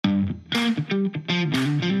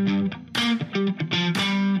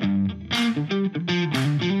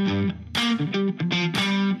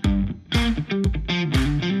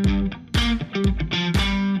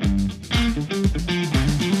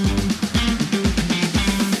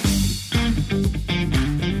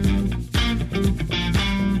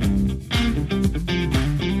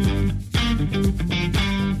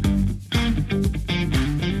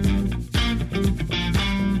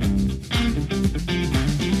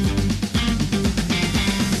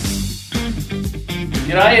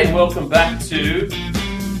G'day and welcome back to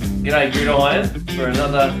G'day Gridiron for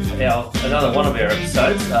another one of our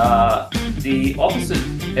episodes. The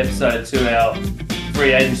opposite episode to our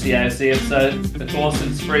free agency AFC episode. Of course,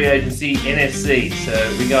 it's free agency NFC. So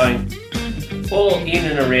we're going all in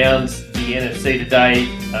and around the NFC today.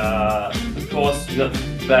 Of course, we've got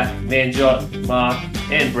back Manjot, Mark,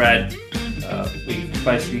 and Brad. We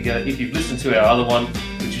basically go. If you've listened to our other one,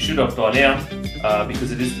 which you should have by now.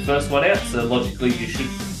 Because it is the first one out, so logically you should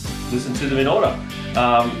listen to them in order.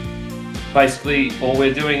 Basically, all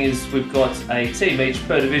we're doing is we've got a team each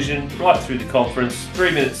per division, right through the conference,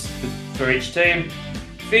 3 minutes for each team.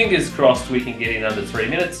 Fingers crossed we can get in under 3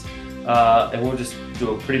 minutes, and we'll just do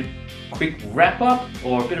a pretty quick wrap-up,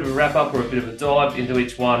 or a bit of a wrap-up, or a bit of a dive into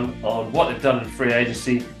each one on what they've done in free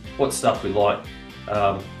agency, what stuff we like,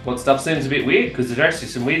 what stuff seems a bit weird, because there's actually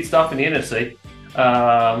some weird stuff in the NFC.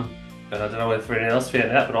 And I don't know whether anyone else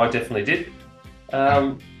found that, but I definitely did.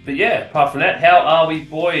 But yeah, apart from that, how are we,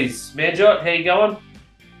 boys? Manjot, how you going?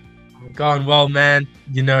 Going well, man.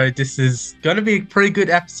 You know, this is going to be a pretty good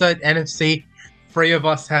episode, NFC. 3 of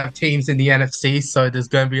us have teams in the NFC, so there's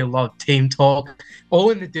going to be a lot of team talk, all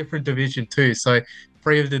in a different division too. So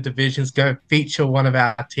 3 of the divisions going to feature one of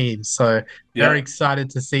our teams. So very excited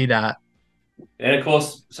to see that. And of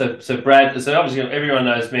course, so Brad, so obviously everyone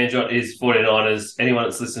knows Manjot is 49ers. Anyone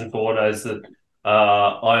that's listened for knows that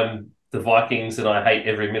I'm the Vikings and I hate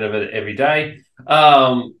every minute of it every day.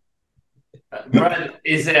 Brad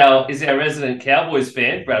is our resident Cowboys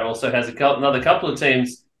fan. Brad also has another couple of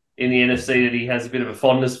teams in the NFC that he has a bit of a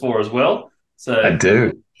fondness for as well. So I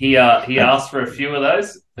do. He asked for a few of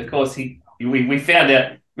those. Of course, we found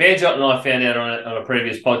out, Manjot and I found out on a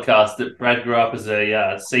previous podcast that Brad grew up as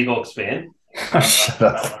a Seahawks fan. Shut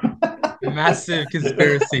up. Massive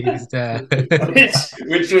conspiracies there.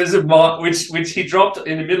 which he dropped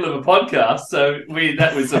in the middle of a podcast. So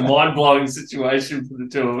that was a mind-blowing situation for the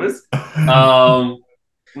two of us.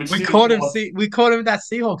 We called him that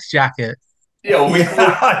Seahawks jacket. Yeah,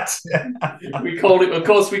 we called him. Of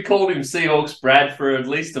course, we called him Seahawks Brad for at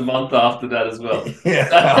least a month after that as well.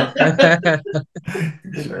 Yeah.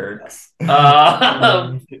 Jerks.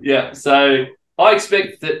 Yeah. So I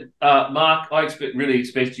expect that, Mark. Really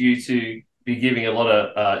expect you to be giving a lot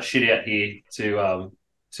of shit out here to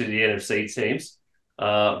the NFC teams,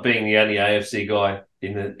 being the only AFC guy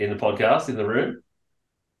in the podcast in the room.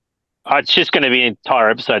 It's just going to be an entire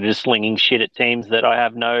episode of just slinging shit at teams that I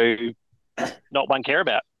have not one care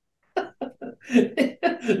about.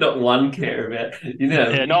 Not one care about, you know.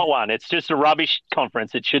 Yeah, not one. It's just a rubbish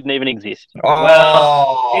conference. It shouldn't even exist.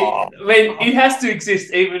 Well, it has to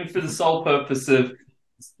exist even for the sole purpose of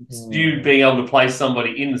you being able to play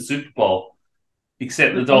somebody in the Super Bowl.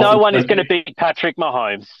 Except the Dolphins. No one is going to beat Patrick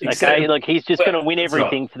Mahomes. Okay, like he's just going to win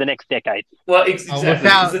everything for the next decade. Well, exactly.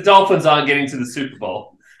 Because the Dolphins aren't getting to the Super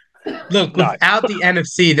Bowl. Look, without the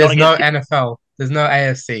NFC, there's no NFL. There's no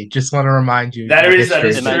AFC. Just want to remind you. That is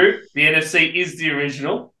true. The NFC is the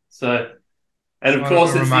original. So, and of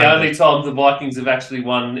course, it's the only time the Vikings have actually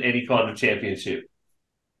won any kind of championship.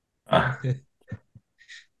 But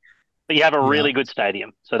you have a really good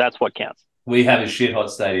stadium, so that's what counts. We have a shit hot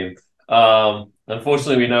stadium.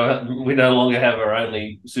 Unfortunately, we no longer have our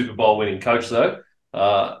only Super Bowl winning coach, though.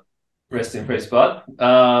 Rest in peace, bud.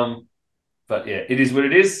 But yeah, it is what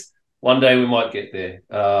it is. One day we might get there.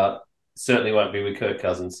 Certainly won't be with Kirk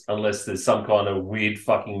Cousins unless there's some kind of weird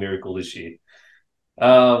fucking miracle this year.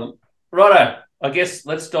 Righto, I guess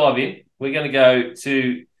let's dive in. We're going to go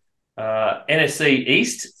to NFC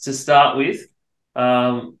East to start with.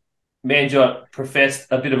 Manjot professed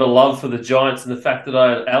a bit of a love for the Giants and the fact that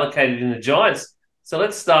I allocated in the Giants. So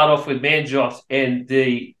let's start off with Manjot and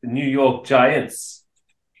the New York Giants.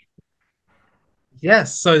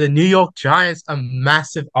 Yes, so the New York Giants, a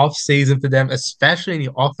massive offseason for them, especially in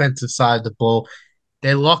the offensive side of the ball.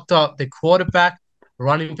 They locked up the quarterback,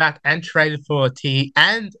 running back, and traded for a T,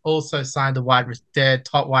 and also signed their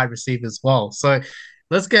top wide receiver as well. So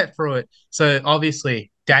let's get through it. So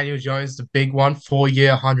obviously, Daniel Jones, the big one,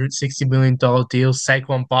 4-year, $160 million deal.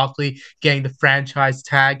 Saquon Barkley getting the franchise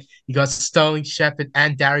tag. You got Sterling Shepard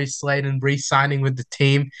and Darius Slayton re-signing with the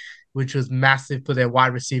team, which was massive for their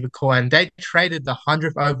wide receiver core. And they traded the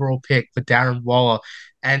 100th overall pick for Darren Waller.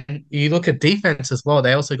 And you look at defense as well.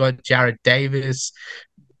 They also got Jared Davis,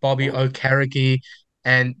 Bobby Okereke,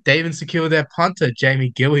 and they even secured their punter,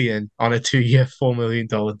 Jamie Gillian, on a 2-year, $4 million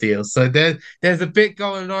deal. So there's a bit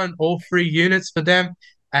going on, all 3 units for them.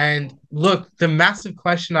 And look, the massive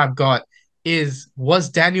question I've got is, was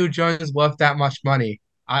Daniel Jones worth that much money?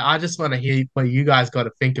 I just want to hear what you guys got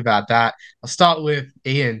to think about that. I'll start with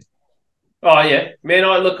Ian. Oh, yeah. Man,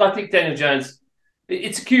 I think Daniel Jones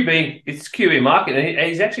It's a QB. It's a QB market, and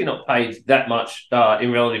he's actually not paid that much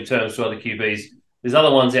in relative terms to other QBs. There's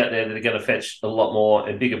other ones out there that are going to fetch a lot more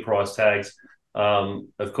and bigger price tags.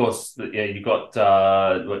 Of course, you've got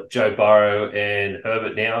Joe Burrow and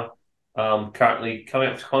Herbert now currently coming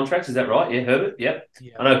up to contracts. Is that right? Yeah, Herbert. Yep.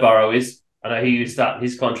 Yeah. I know Burrow is. I know he is starting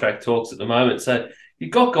his contract talks at the moment. So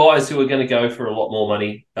you've got guys who are going to go for a lot more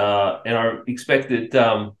money, and I expect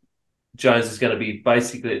that Jones is going to be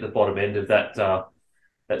basically at the bottom end of that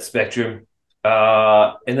spectrum.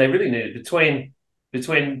 And they really need it between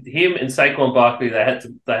him and Saquon Barkley. They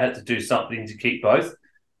had to do something to keep both,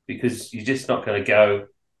 because you're just not going to go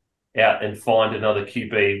out and find another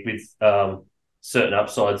QB with certain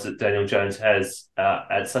upsides that Daniel Jones has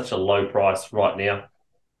at such a low price right now.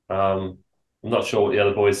 I'm not sure what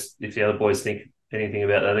if the other boys think anything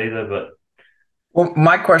about that either. But well,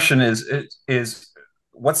 my question is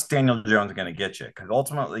what's Daniel Jones going to get you? Because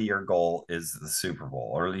ultimately your goal is the Super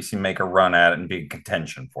Bowl, or at least you make a run at it and be in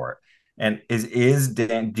contention for it. And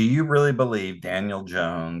do you really believe Daniel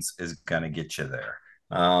Jones is going to get you there?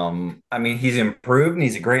 I mean, he's improved and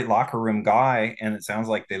he's a great locker room guy, and it sounds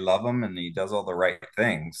like they love him and he does all the right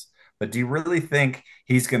things. But do you really think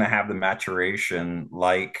he's going to have the maturation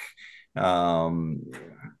like the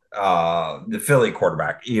Philly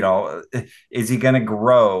quarterback? You know, is he going to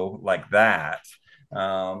grow like that?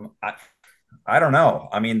 I don't know.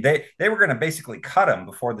 I mean, they were going to basically cut him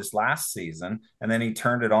before this last season, and then he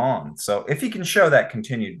turned it on. So if he can show that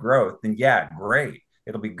continued growth, then yeah, great.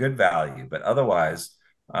 It'll be good value. But otherwise,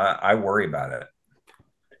 I worry about it.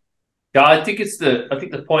 Yeah, I think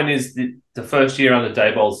the point is the first year under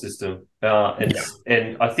Daboll's system, and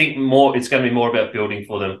I think it's going to be more about building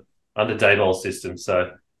for them under Daboll's system. So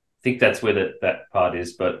I think that's where that part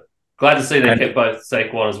is. But glad to see they kept both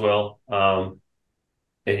Saquon as well.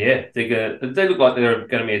 And yeah, they look like they're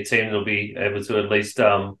going to be a team that'll be able to at least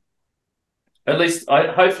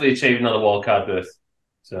hopefully achieve another wild card berth.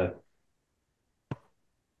 So,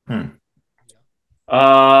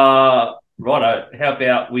 righto. How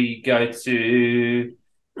about we go to?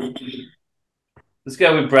 Let's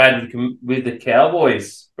go with Brad with the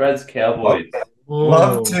Cowboys. Brad's Cowboys.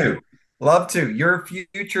 Love to. Your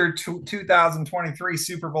future 2023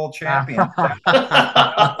 Super Bowl champion. In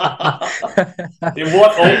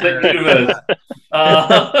what alternate universe?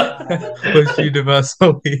 Which universe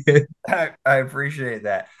are we in? I appreciate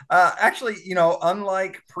that. Actually,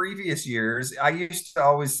 unlike previous years, I used to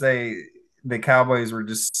always say the Cowboys were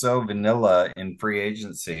just so vanilla in free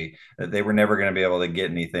agency that they were never going to be able to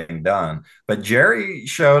get anything done. But Jerry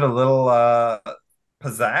showed a little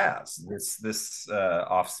pizzazz this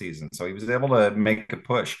off season, so he was able to make a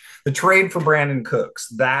push. The trade for Brandon Cooks,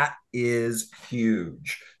 that is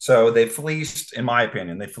huge. So they fleeced, in my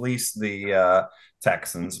opinion, the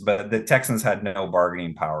Texans, but the Texans had no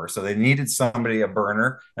bargaining power, so they needed a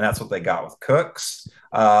burner, and that's what they got with Cooks.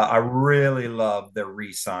 I really love the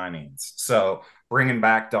re-signings. So bringing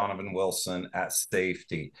back Donovan Wilson at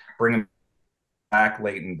safety, bringing back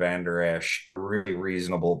Leighton Vander Esch, really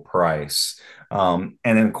reasonable price. And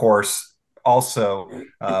then, of course, also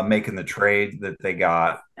making the trade that they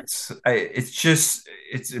got.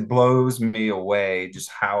 It blows me away just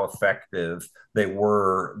how effective they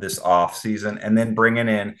were this offseason. And then bringing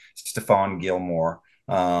in Stephon Gilmore.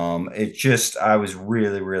 I was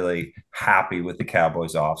really, really happy with the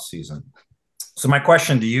Cowboys offseason. So my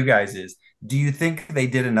question to you guys is, do you think they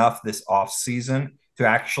did enough this offseason to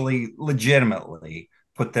actually legitimately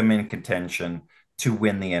put them in contention to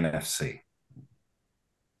win the NFC?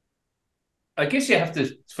 I guess you have to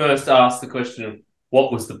first ask the question,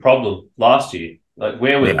 what was the problem last year? Like,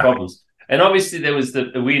 where were the problems? And obviously there was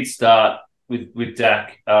the weird start with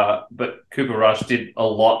Dak, but Cooper Rush did a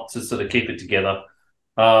lot to sort of keep it together.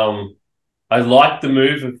 I like the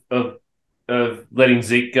move of letting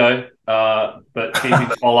Zeke go, but keeping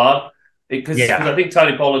Pollard. Because I think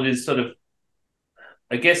Tony Pollard is sort of,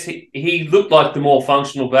 I guess he looked like the more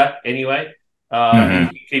functional back anyway. You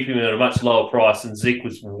keep him at a much lower price, and Zeke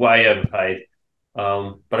was way overpaid.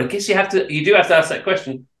 But I guess you do have to ask that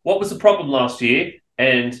question: what was the problem last year,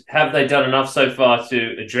 and have they done enough so far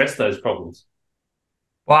to address those problems?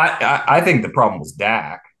 Well, I think the problem was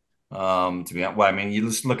Dak. To be honest, I mean, you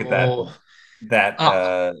just look at that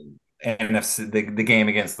NFC, the game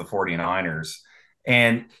against the 49ers.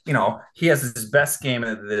 And, he has his best game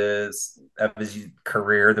of his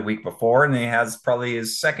career the week before, and he has probably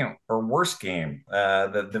his second or worst game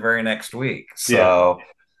the very next week. So,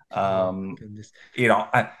 can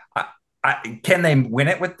they win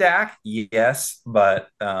it with Dak? Yes, but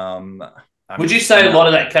would you say a lot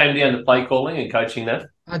of that came down to play calling and coaching then?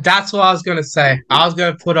 That's what I was going to say. I was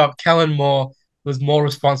going to put up Kellen Moore was more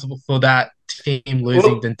responsible for that team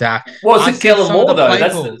losing than Dak. Was it Kellen Moore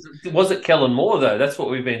though? Was it Kellen Moore though? That's what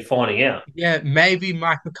we've been finding out. Yeah, maybe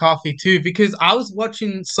Mike McCarthy too, because I was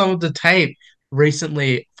watching some of the tape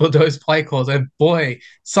recently for those play calls, and boy,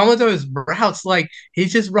 some of those routes, like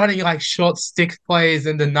he's just running like short stick plays,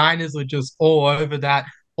 and the Niners were just all over that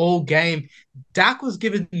all game. Dak was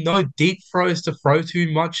given no deep throws to throw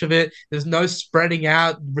too much of it. There's no spreading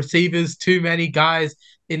out receivers, too many guys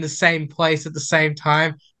in the same place at the same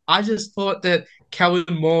time. I just thought that Kellen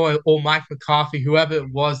Moore or Mike McCarthy, whoever it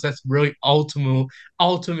was that's really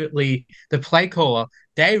ultimately the play caller,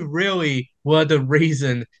 they really were the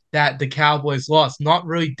reason that the Cowboys lost, not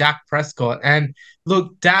really Dak Prescott. And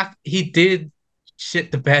look, Dak, he did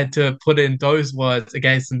shit the bed to put in those words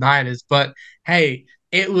against the Niners, but hey,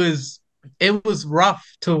 it was rough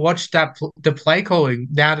to watch the play calling.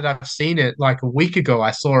 Now that I've seen it, like a week ago,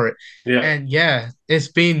 I saw it, and yeah,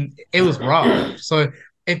 it was rough. So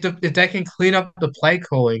if they can clean up the play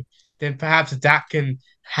calling, then perhaps Dak can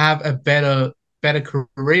have a better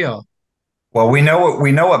career. Well, we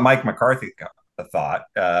know what Mike McCarthy thought.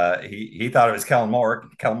 He thought it was Kellen Moore.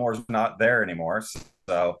 Kellen Moore's not there anymore,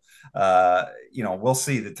 so we'll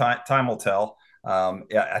see. The time will tell.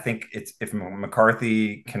 Yeah, I think if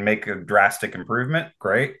McCarthy can make a drastic improvement,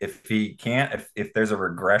 great. If he can't, if there's a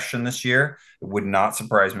regression this year, it would not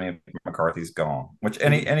surprise me if McCarthy's gone,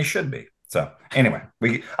 and he should be. So anyway,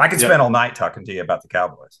 I could spend all night talking to you about the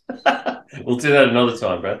Cowboys. We'll do that another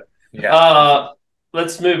time, Brad. Yeah.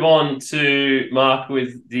 Let's move on to Mark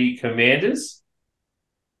with the Commanders.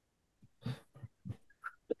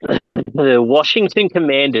 The Washington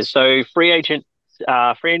Commanders. So free agency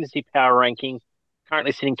power ranking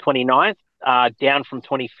currently sitting 29th, down from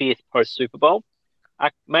 25th post Super Bowl.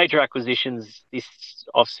 Major acquisitions this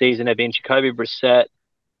offseason have been Jacoby Brissett,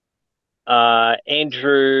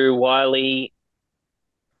 Andrew Wiley,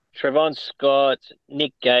 Trevon Scott,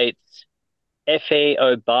 Nick Gates, Efe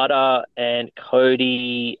Obada, and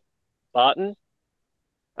Cody Barton.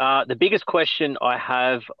 The biggest question I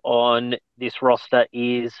have on this roster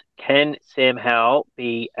is, can Sam Howell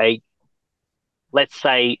be a, let's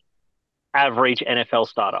say, average NFL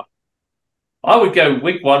starter? I would go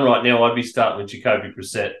week one right now. I'd be starting with Jacoby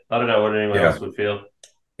Brissett. I don't know what anyone else would feel.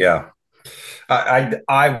 Yeah.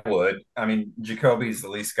 I would. I mean, Jacoby's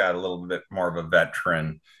at least got a little bit more of a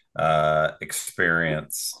veteran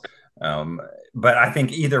experience. But I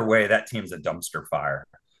think either way, that team's a dumpster fire.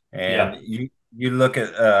 And you look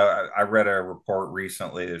at, I read a report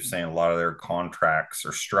recently, they're saying a lot of their contracts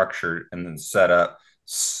are structured and then set up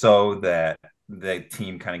so that the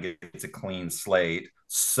team kind of gets a clean slate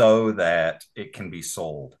so that it can be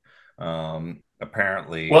sold.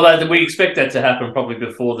 Apparently. Well, we expect that to happen probably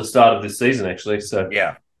before the start of this season, actually. So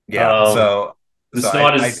yeah. So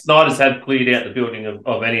Snyders have cleared out the building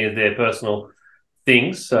of any of their personal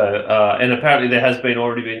things. So and apparently there has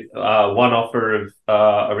already been one offer of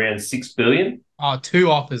around $6 billion. Two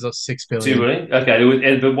offers of $6 billion. $2 billion.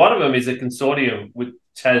 Okay, but one of them is a consortium which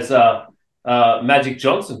has Magic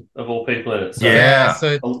Johnson of all people in it. So,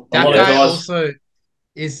 so that guy also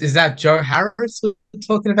is that Joe Harris we're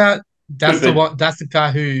talking about? That's the one. That's the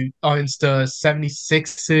guy who owns the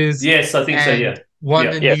 76ers. Yes, I think so. Yeah, won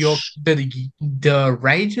the New York the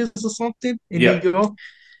Rangers or something in New York.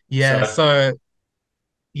 Yeah, so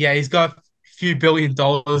he's got a few $1 billion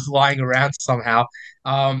lying around somehow.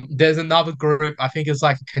 There's another group, I think it's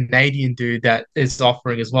like a Canadian dude that is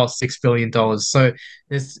offering as well $6 billion. So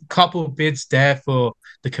there's a couple of bids there for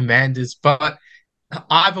the Commanders, but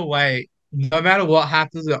either way, no matter what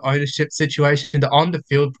happens in the ownership situation, the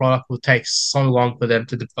on-the-field product will take so long for them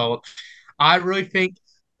to develop. I really think,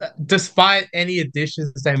 despite any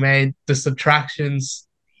additions they made, the subtractions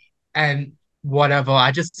and whatever,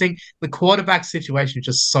 I just think the quarterback situation is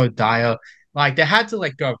just so dire. Like, they had to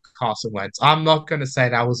let go of Carson Wentz. I'm not going to say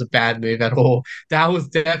that was a bad move at all. That was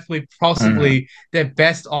definitely possibly their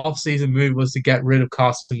best offseason move, was to get rid of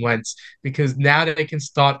Carson Wentz, because now they can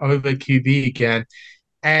start over QB again.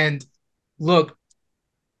 And look,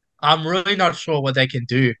 I'm really not sure what they can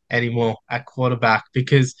do anymore at quarterback,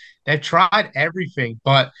 because they've tried everything,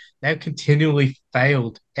 but they've continually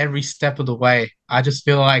failed every step of the way. I just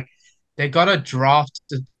feel like they got to draft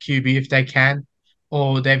the QB if they can,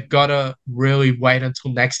 or they've got to really wait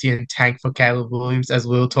until next year and tank for Caleb Williams, as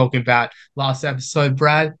we were talking about last episode,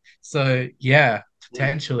 Brad. So, yeah,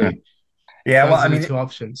 potentially. Yeah, those are the two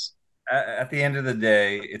options. At the end of the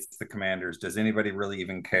day, it's the Commanders. Does anybody really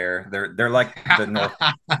even care? They're like the North.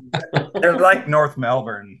 They're like North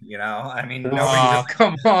Melbourne, you know. I mean,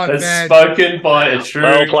 come on, that's man. spoken by a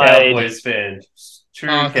true Cowboys fan. True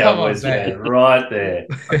Oh, come Cowboys on, fan, man. right there.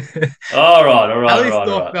 All right, all right, At all least right, all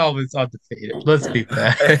North right. Melbourne's undefeated. Let's be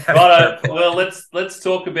fair. Righto. Well, let's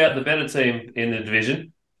talk about the better team in the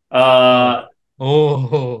division. Oh, Uh,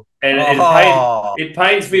 oh, and Oh, it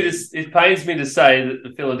pains me to say that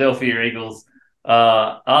the Philadelphia Eagles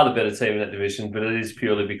are the better team in that division, but it is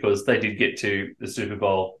purely because they did get to the Super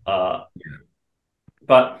Bowl.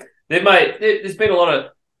 But there's been a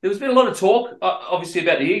lot of talk, obviously,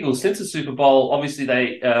 about the Eagles since the Super Bowl. Obviously,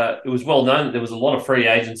 it was well known that there was a lot of free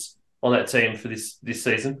agents on that team for this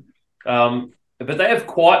season. But they have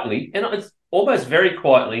quietly, and it's almost very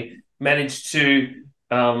quietly, managed to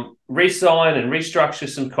re-sign and restructure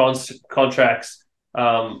some contracts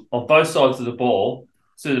on both sides of the ball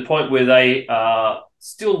to the point where they are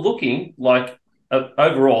still looking like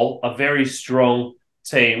overall a very strong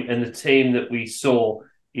team and the team that we saw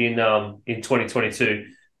in 2022.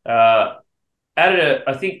 I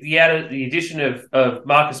think the addition of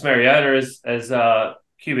Marcus Mariota as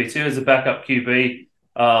QB2 as a backup QB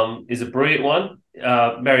is a brilliant one.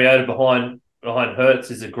 Mariota behind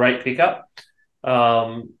Hurts is a great pickup.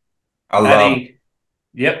 I love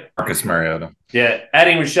Yep. Marcus Mariota. Yeah,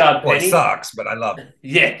 adding Rashad Penny. Well, it sucks, but I love it.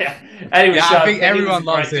 Yeah, adding yeah. Rashad I think Penny everyone was a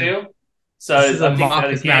loves great him. deal. So This is a I think that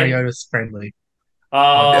Marcus again. Mariota's friendly Um,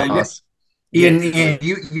 podcast. Ian, yeah,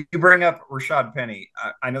 you bring up Rashad Penny.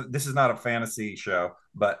 I know this is not a fantasy show,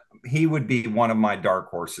 but he would be one of my dark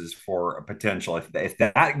horses for a potential. If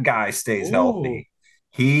that guy stays Ooh. healthy,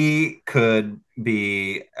 he could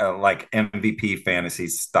be like MVP fantasy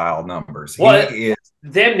style numbers. Well, He is.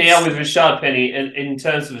 them now with Rashad Penny in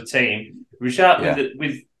terms of a team, Rashad Yeah.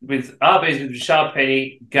 with RBs with Rashad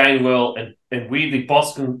Penny, Gainwell, and weirdly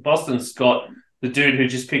Boston Scott, the dude who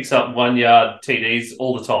just picks up 1 yard TDs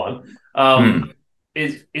all the time.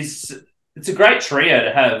 It's a great trio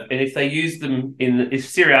to have, and if they use them if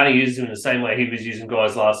Sirianni uses them in the same way he was using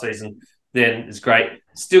guys last season, then it's great.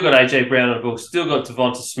 Still got AJ Brown on the book, still got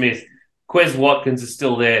Devonta Smith, Quez Watkins is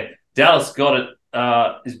still there, Dallas Goedert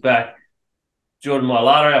is back, Jordan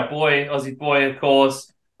Mailata, our boy, Aussie boy, of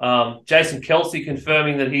course. Jason Kelsey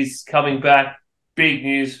confirming that he's coming back. Big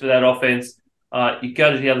news for that offense. You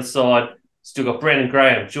go to the other side, still got Brandon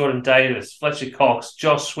Graham, Jordan Davis, Fletcher Cox,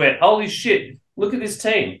 Josh Sweat. Holy shit, look at this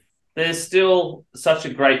team. They're still such a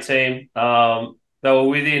great team. They were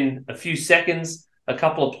within a few seconds, a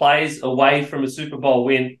couple of plays away from a Super Bowl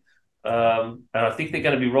win. And I think they're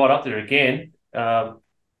going to be right up there again.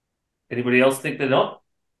 Anybody else think they're not?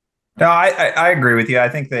 No, I agree with you. I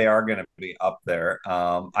think they are going to be up there.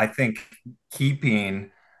 I think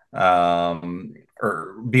keeping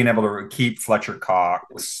or being able to keep Fletcher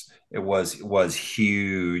Cox it was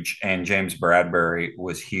huge, and James Bradbury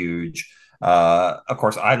was huge. Of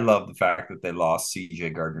course, I love the fact that they lost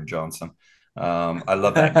C.J. Gardner-Johnson. I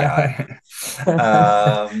love that guy.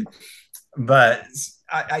 But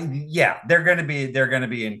yeah, they're going to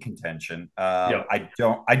be in contention. Yeah.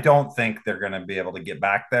 I don't think they're going to be able to get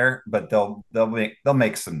back there, but they'll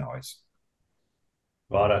make some noise.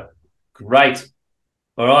 Righto. Great.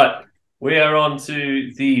 All right. We are on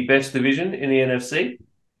to the best division in the NFC.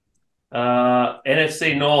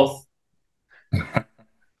 NFC North.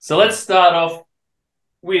 So let's start off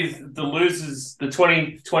with the losers, the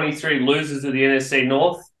 2023 losers of the NFC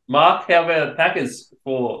North. Mark, how about the Packers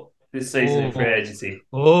for this season in free agency?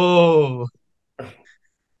 Oh,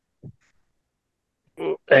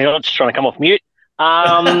 Hang on, just trying to come off mute.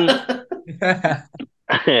 Well,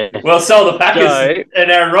 so the Packers So-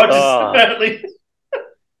 and Aaron Rodgers, apparently.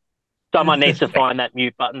 Someone needs to find that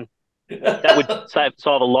mute button. That would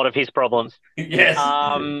solve a lot of his problems. Yes.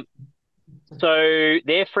 So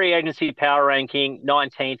their free agency power ranking,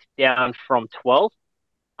 19th down from 12th.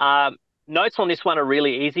 Notes on this one are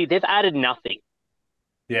really easy. They've added nothing.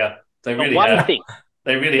 Yeah. They Not really one have. thing.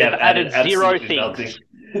 They really They've have added zero absolutely things.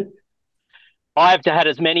 nothing. I've had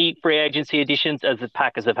as many free agency additions as the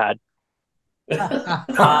Packers have had.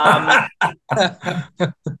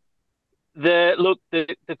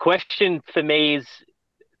 The question for me is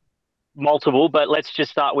multiple, but let's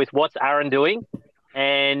just start with what's Aaron doing?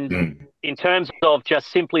 And in terms of just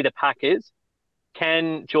simply the Packers,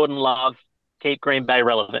 can Jordan Love keep Green Bay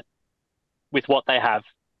relevant with what they have,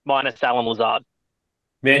 minus Alan Lazard?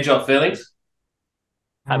 Manjot feelings?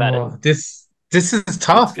 How about it? This is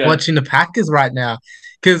tough go. watching the Packers right now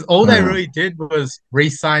because all they really did was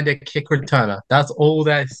re-sign their kick returner. That's all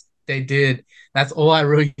that they did. That's all I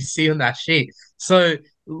really see on that sheet. So,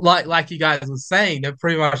 like you guys were saying, they're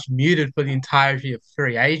pretty much muted for the entirety of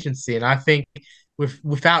free agency, and I think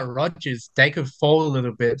without Rodgers, they could fall a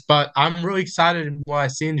little bit. But I'm really excited in what I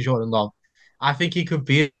see in Jordan Love. I think he could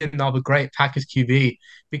be another great Packers QB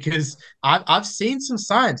because I've seen some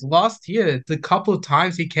signs. Last year, the couple of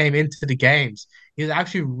times he came into the games, he was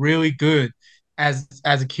actually really good as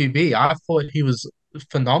a QB. I thought he was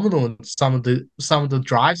phenomenal in some of the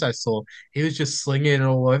drives I saw. He was just slinging it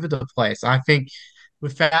all over the place. I think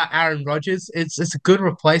without Aaron Rodgers, it's a good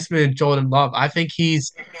replacement in Jordan Love. I think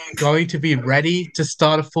he's going to be ready to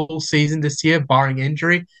start a full season this year, barring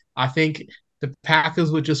injury. I think the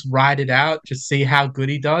Packers will just ride it out, just see how good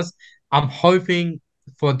he does. I'm hoping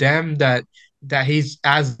for them that he's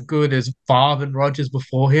as good as Favre and Rodgers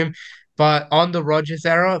before him. But on the Rodgers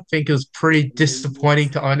era, I think it was pretty disappointing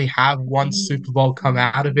to only have one Super Bowl come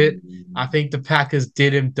out of it. I think the Packers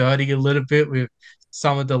did him dirty a little bit with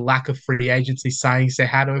some of the lack of free agency signings they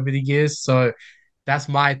had over the years. So that's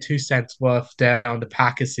my 2 cents worth there on the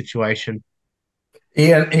Packers situation.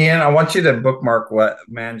 Ian, I want you to bookmark what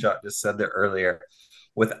Manjot just said there earlier.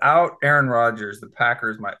 Without Aaron Rodgers, the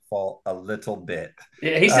Packers might fall a little bit.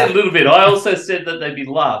 Yeah, he said a little bit. I also said that they'd be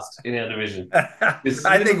last in our division.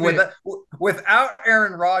 I think without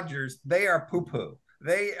Aaron Rodgers, they are poo-poo.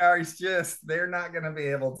 They're not going to be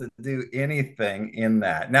able to do anything in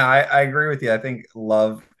that. Now, I agree with you. I think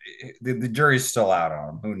Love, the jury's still out on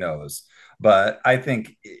him. Who knows? But I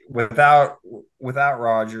think without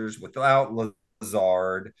Rodgers, without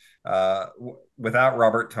Lazard, without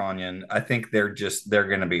Robert Tonyan, I think they're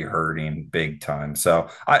going to be hurting big time. So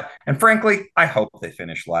frankly, I hope they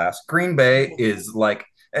finish last. Green Bay is like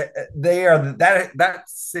they are that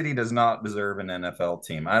city does not deserve an NFL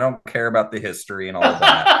team. I don't care about the history and all of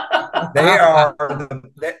that.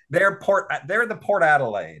 They're the Port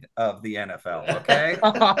Adelaide of the NFL. Okay.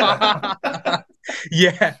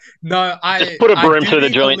 Yeah, no, just put a broom through the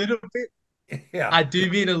joint. Yeah, I do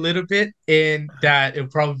mean a little bit in that it'll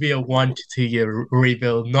probably be a 1 to 2 year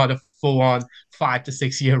rebuild, not a full-on 5 to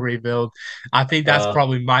 6 year rebuild. I think that's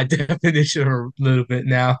probably my definition a little bit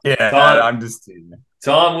now. Yeah, I'm just teasing.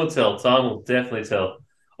 Time will tell. Time will definitely tell.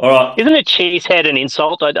 All right. Isn't a cheesehead an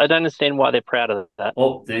insult? I don't understand why they're proud of that.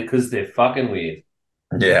 Well, because they're fucking weird.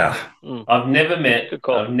 Yeah. I've never met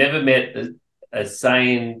a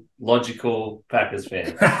sane, logical Packers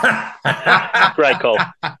fan. Great call.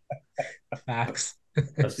 Facts. I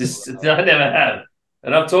never have.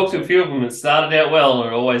 And I've talked to a few of them that started out well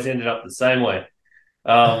and always ended up the same way.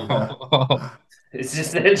 It's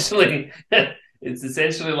essentially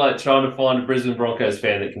like trying to find a Brisbane Broncos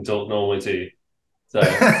fan that can talk normally to you. So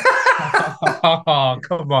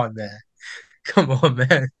come on,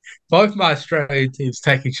 man. Both my Australian teams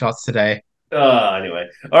taking shots today. Anyway.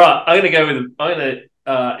 All right, I'm gonna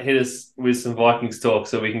hit us with some Vikings talk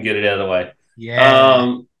so we can get it out of the way.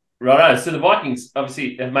 Yeah. Righto. So the Vikings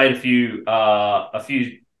obviously have made a few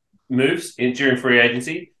moves during free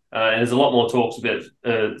agency, and there's a lot more talks about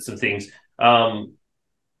some things.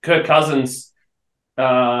 Kirk Cousins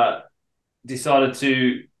decided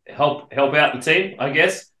to help out the team, I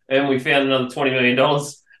guess, and we found another $20 million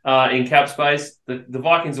in cap space. The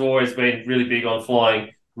Vikings have always been really big on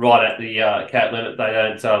flying right at the cap limit.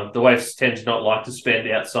 They don't. The Waves tend to not like to spend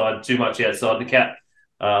too much outside the cap.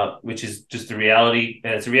 Which is just a reality.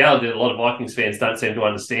 And it's a reality that a lot of Vikings fans don't seem to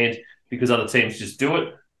understand because other teams just do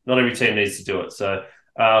it. Not every team needs to do it. So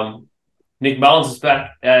Nick Mullins is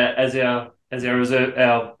back as our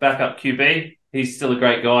backup QB. He's still a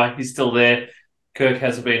great guy. He's still there. Kirk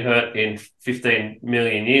hasn't been hurt in 15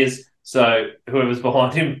 million years. So whoever's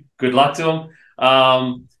behind him, good luck to him.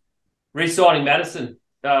 Re-signing Madison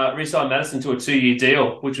to a 2-year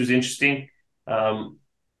deal, which was interesting.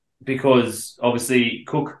 Because obviously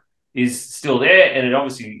Cook is still there, and it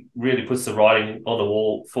obviously really puts the writing on the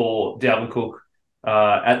wall for Dalvin Cook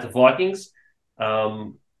at the Vikings.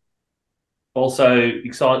 Also,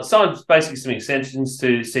 signed basically some extensions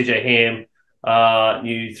to CJ Ham,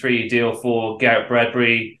 new 3-year deal for Garrett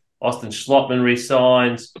Bradbury, Austin Schlottman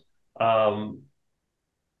re-signed.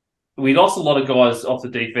 We lost a lot of guys off the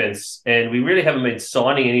defense, and we really haven't been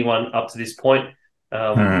signing anyone up to this point.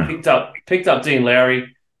 Picked up Dean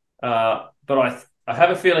Lowry. But I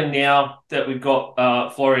have a feeling now that we've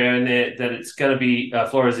got Florio in there that it's going to be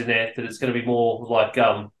Flores in there that it's going to be more like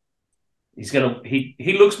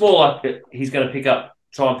he looks more like he's going to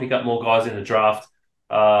try and pick up more guys in the draft.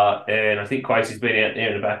 And I think Quasey's been out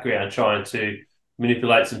there in the background trying to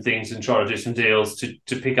manipulate some things and try to do some deals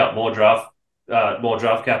to pick up more draft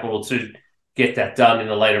capital to get that done in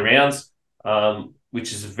the later rounds,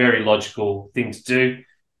 which is a very logical thing to do.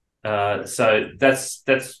 So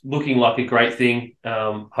that's looking like a great thing.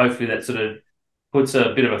 Hopefully that sort of puts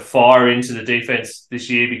a bit of a fire into the defense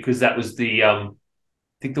this year because that was the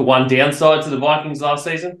one downside to the Vikings last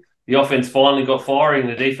season the offense finally got firing.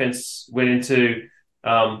 The defense went into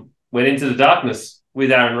the darkness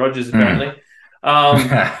with Aaron Rodgers, apparently.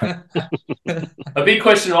 A big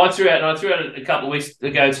question I threw out, and I threw out a couple of weeks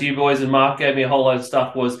ago to you boys, and Mark gave me a whole load of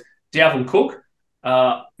stuff, was Dalvin Cook.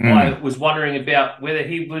 I was wondering about whether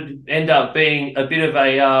he would end up being a bit of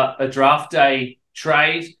a draft day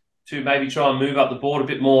trade to maybe try and move up the board a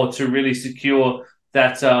bit more to really secure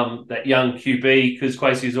that young QB, because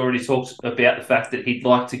Quasey has already talked about the fact that he'd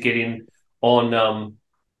like to get in on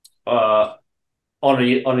a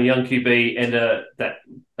young QB and a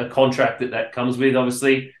contract that comes with,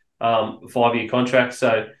 obviously, a 5-year contract.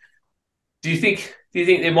 So do you think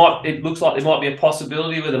it looks like there might be a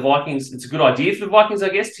possibility where the Vikings, it's a good idea for the Vikings, I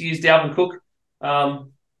guess, to use Dalvin Cook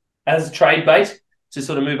as a trade bait to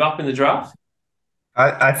sort of move up in the draft?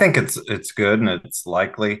 I think it's good and it's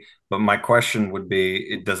likely, but my question would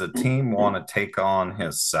be, does a team want to take on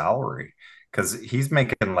his salary? Because he's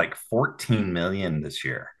making like $14 million this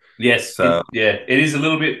year. Yes, so it is a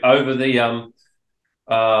little bit over the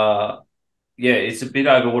it's a bit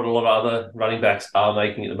over what a lot of other running backs are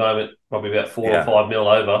making at the moment, probably about 4 or 5 mil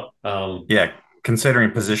over.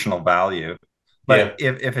 Considering positional value. But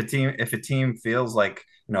if a team feels like,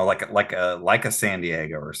 like a San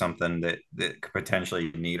Diego or something that could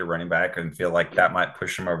potentially need a running back and feel like that might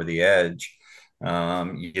push them over the edge,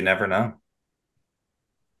 you never know.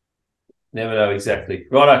 Never know exactly.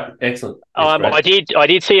 Right, excellent. I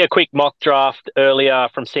did see a quick mock draft earlier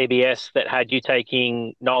from CBS that had you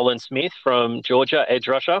taking Nolan Smith from Georgia, edge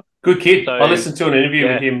rusher. Good kid. So, I listened to an interview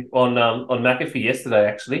with him on McAfee yesterday,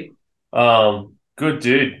 actually. Good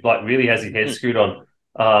dude. Like, really has his head screwed on.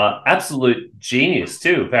 Absolute genius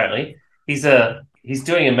too. Apparently, he's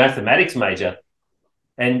doing a mathematics major,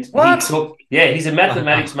 and he's a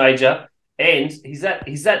mathematics major. And he's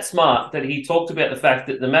that smart that he talked about the fact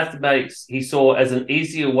that the mathematics he saw as an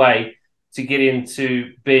easier way to get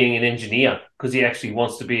into being an engineer, because he actually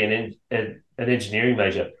wants to be an engineering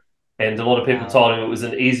major. And a lot of people told him it was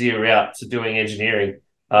an easier route to doing engineering,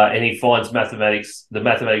 and he finds the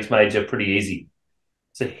mathematics major pretty easy.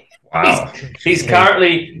 So he's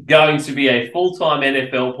currently going to be a full-time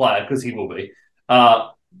NFL player, because he will be,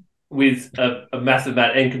 with a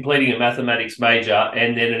and completing a mathematics major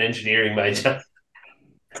and then an engineering major.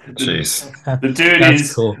 Jeez, the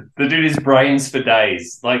dude is brains for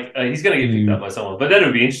days. Like, he's going to get picked up by someone, but that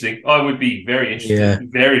would be interesting. I would be very interested,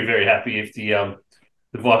 very, very happy if the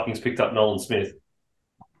Vikings picked up Nolan Smith.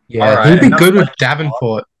 Yeah, he'd be good with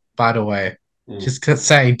Davenport, by the way. Just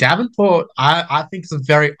saying, Davenport, I think is a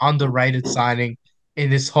very underrated signing in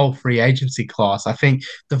this whole free agency class. I think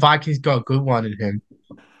the Vikings got a good one in him.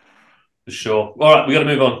 For sure. All right, we got to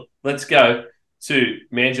move on. Let's go to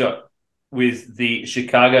Manjot with the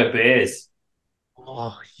Chicago Bears.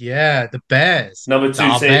 Oh yeah, the Bears. Number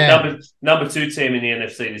two team in the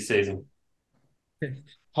NFC this season.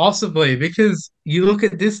 Possibly, because you look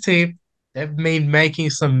at this team, they've been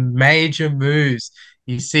making some major moves.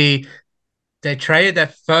 You see, they traded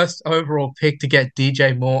their first overall pick to get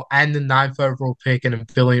DJ Moore and the 9th overall pick and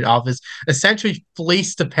 $1 billion others. Essentially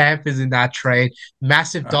fleeced the Panthers in that trade.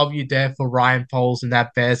 Massive W there for Ryan Poles and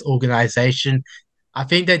that Bears organization. I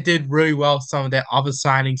think they did really well some of their other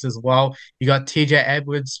signings as well. You got TJ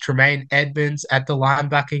Edwards, Tremaine Edmonds at the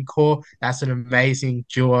linebacking core. That's an amazing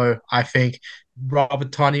duo, I think.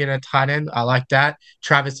 Robert Tonyan at tight end. I like that.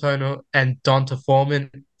 Travis Homer and Donta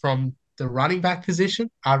Foreman from the running back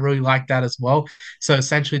position. I really like that as well. So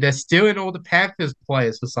essentially they're stealing all the Panthers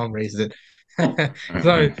players for some reason.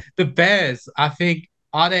 So the Bears, I think,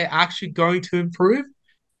 are they actually going to improve,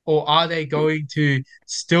 or are they going to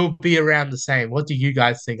still be around the same? What do you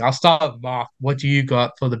guys think? I'll start with Mark. What do you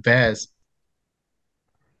got for the Bears?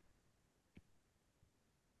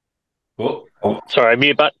 Sorry,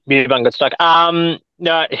 mute button got stuck.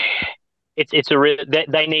 No,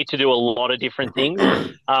 they need to do a lot of different things.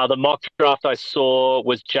 The mock draft I saw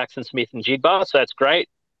was Jackson Smith and Jigba, so that's great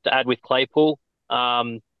to add with Claypool.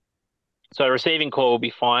 So receiving core will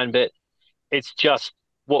be fine, but it's just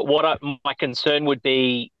my concern would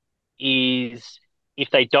be is if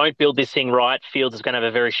they don't build this thing right, Fields is going to have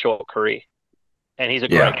a very short career, and he's a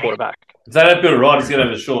great quarterback. If they don't build it right, he's going to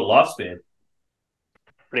have a short lifespan.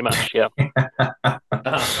 Pretty much, yeah.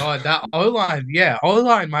 That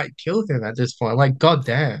O-line might kill him at this point. Like,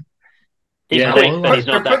 goddamn. He's quick, but he's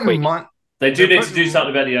not that quick. They do need to do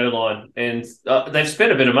something about the O-line, and they've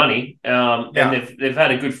spent a bit of money, and they've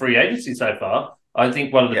had a good free agency so far. I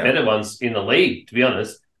think one of the better ones in the league, to be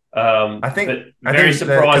honest. Very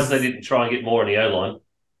surprised they didn't try and get more in the O-line.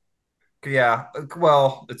 Yeah,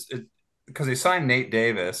 well, because they signed Nate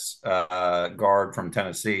Davis, guard from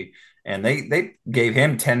Tennessee, and they gave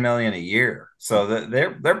him 10 million a year. So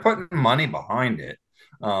they're putting money behind it.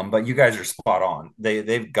 But you guys are spot on.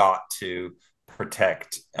 They've got to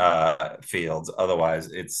protect Fields, otherwise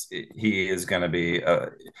he is going to be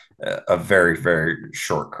a very, very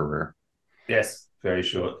short career. Yes, very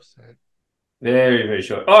short. Very, very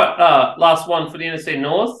short. All right, last one for the NFC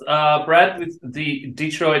North. Brad, with the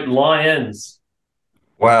Detroit Lions.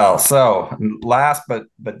 Well, so last but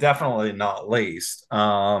definitely not least,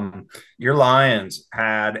 your Lions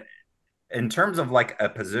had, in terms of like a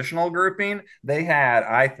positional grouping, they had,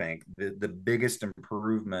 I think, the biggest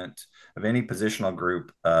improvement of any positional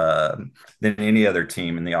group than any other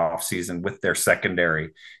team in the offseason with their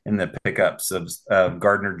secondary in the pickups of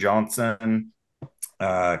Gardner Johnson,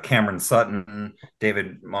 Cameron Sutton,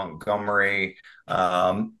 David Montgomery.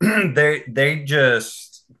 They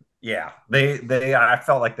just, yeah, they I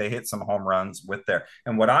felt like they hit some home runs with there.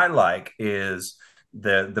 And what I like is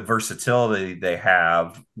the versatility they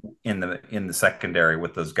have in the secondary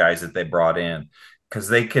with those guys that they brought in, because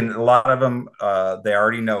they can, a lot of them they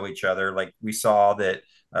already know each other. Like we saw that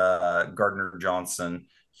Gardner Johnson,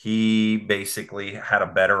 he basically had a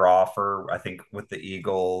better offer, I think, with the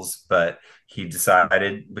Eagles, but he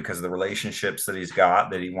decided, because of the relationships that he's got,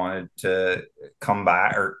 that he wanted to come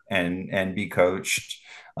back and be coached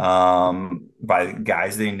by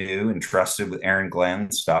guys they knew and trusted with Aaron Glenn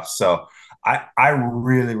stuff. So I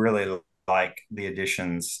really, really like the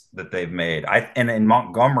additions that they've made. And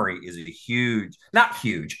Montgomery is a huge, not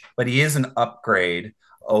huge, but he is an upgrade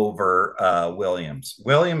over Williams.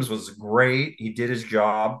 Williams was great. He did his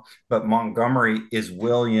job, but Montgomery is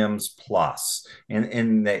Williams plus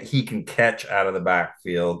in that he can catch out of the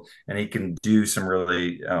backfield and he can do some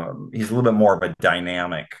really, he's a little bit more of a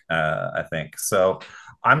dynamic, I think. So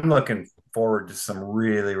I'm looking forward to some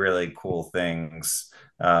really, really cool things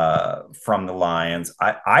from the Lions.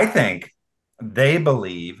 I think they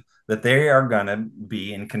believe that they are going to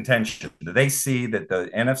be in contention. They see that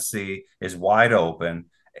the NFC is wide open.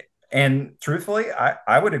 And truthfully,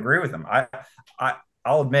 I would agree with them.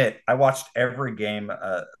 I'll admit, I watched every game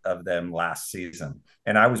of them last season,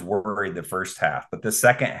 and I was worried the first half, but the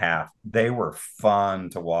second half, they were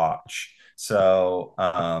fun to watch. So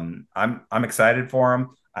I'm excited for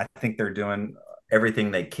them. I think they're doing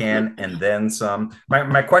everything they can and then some.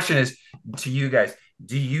 My question is to you guys: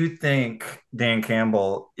 do you think Dan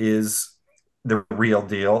Campbell is the real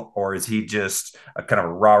deal, or is he just a kind of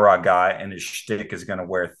a rah-rah guy and his shtick is going to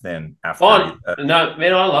wear thin after? No,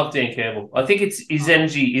 man, I love Dan Campbell. I think it's his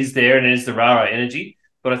energy is there, and it is the rah-rah energy.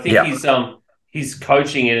 But I think his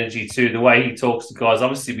coaching energy too, the way he talks to guys.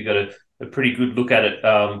 Obviously, we got a pretty good look at it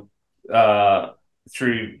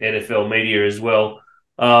through NFL media as well.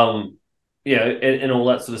 And all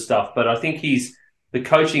that sort of stuff. But I think the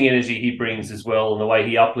coaching energy he brings as well, and the way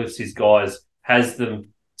he uplifts his guys, has them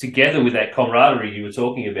together with that camaraderie you were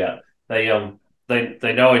talking about. They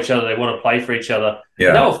know each other. They want to play for each other.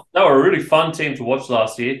 Yeah. They were a really fun team to watch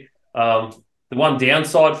last year. The one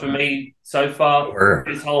downside for me so far,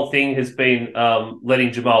 this whole thing has been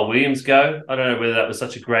letting Jamal Williams go. I don't know whether that was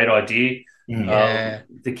such a great idea. Yeah.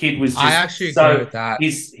 The kid was just, I actually agree with that.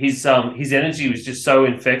 His energy was just so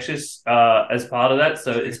infectious as part of that.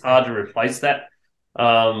 So it's hard to replace that.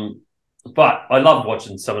 But I love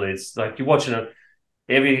watching some of these. Like you're watching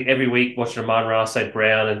every week, watching Amon-Ra St.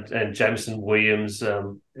 Brown and Jameson Williams,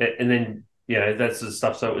 and then that sort of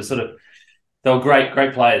stuff. So it was they were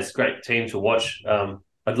great players, great team to watch.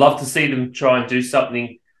 I'd love to see them try and do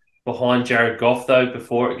something behind Jared Goff though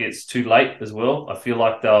before it gets too late as well. I feel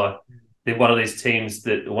like they're one of these teams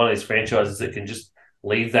one of these franchises that can just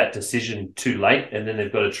leave that decision too late, and then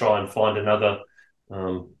they've got to try and find another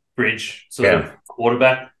bridge sort of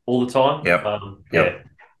quarterback all the time.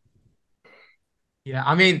 Yeah,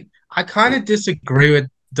 I mean, I kind of disagree with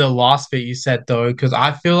the last bit you said though, because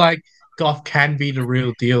I feel like Goff can be the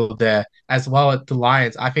real deal there as well at the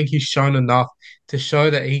Lions. I think he's shown enough to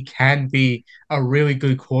show that he can be a really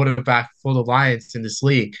good quarterback for the Lions in this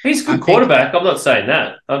league. He's a good quarterback. I'm not saying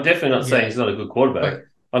that. I'm definitely not saying he's not a good quarterback.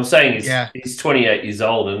 I'm saying he's 28 years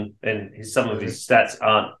old and some of his stats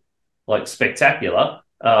aren't like spectacular.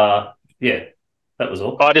 That was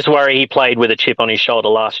all. I just worry he played with a chip on his shoulder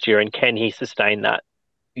last year, and can he sustain that?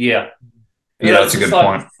 Yeah. That's a good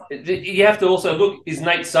point. You have to also look, is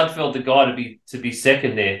Nate Sudfeld the guy to be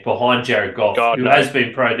second there behind Jared Goff, who has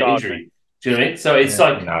been prone to injury? Do you know what I mean? So it's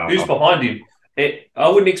who's behind him? I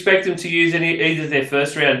wouldn't expect them to use either their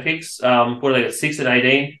first round picks. What do they got, 6 and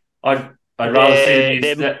 18? I'd rather see them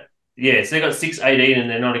use that. Yeah, so they got 6, 18, and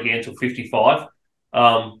they're not again until 55.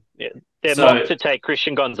 They're So mocked to take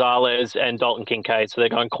Christian Gonzalez and Dalton Kincaid, so they're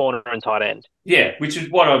going corner and tight end. yeah, which is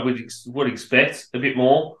what I would expect a bit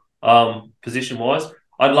more position wise.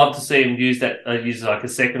 I'd love to see him use like a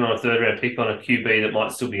second or a third round pick on a QB that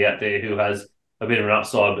might still be out there who has a bit of an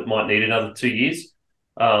upside but might need another 2 years.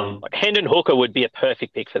 Like Hendon Hooker would be a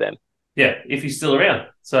perfect pick for them. Yeah, if he's still around.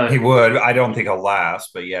 So He would. I don't think he'll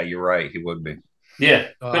last, but yeah, you're right. He would be. yeah,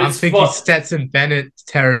 but I'm thinking Stetson Bennett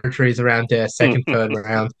territories around there, second, third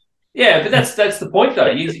round. Yeah, but that's the point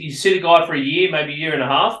though. You sit a guy for a year, maybe a year and a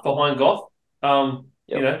half behind Goff,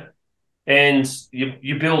 you know, and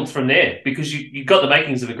you build from there because you've got the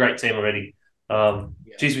makings of a great team already.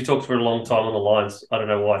 Geez, we talked for a long time on the lines. I don't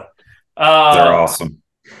know why. They're awesome.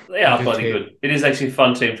 They are bloody good. It is actually a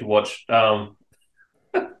fun team to watch.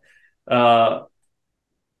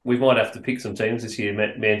 We might have to pick some teams this year,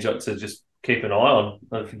 Manjot, to just keep an eye on.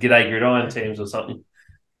 G'day Gridiron teams or something.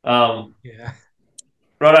 Yeah.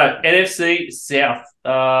 Righto, NFC South.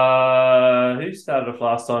 Who started off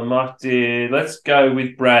last time? Mike did. Let's go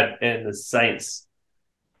with Brad and the Saints.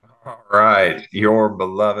 All right. Your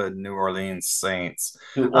beloved New Orleans Saints.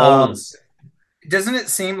 New Orleans. Doesn't it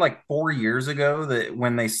seem like 4 years ago that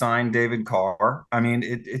when they signed David Carr? I mean,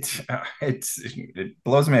 it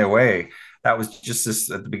blows me away. That was just this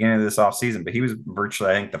at the beginning of this offseason, but he was virtually,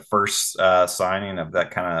 I think, the first signing of that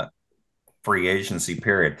kind of free agency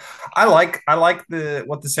period. I like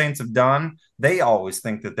what the Saints have done. They always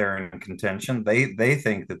think that they're in contention. They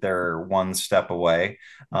think that they're one step away.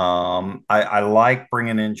 I like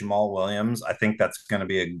bringing in Jamal Williams. I think that's going to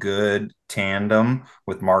be a good tandem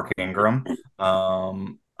with Mark Ingram.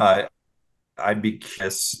 I'd be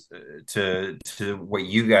curious to what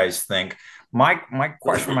you guys think. My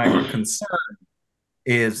question, my concern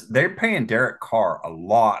is they're paying Derek Carr a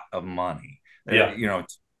lot of money. Yeah.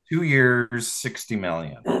 2 years, $60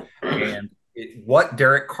 million. And what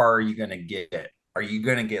Derek Carr are you going to get? Are you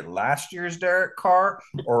going to get last year's Derek Carr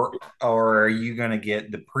or are you going to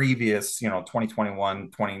get the previous,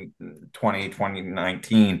 2021, 2020,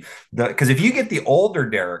 2019? Because if you get the older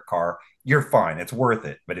Derek Carr, you're fine. It's worth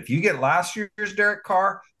it. But if you get last year's Derek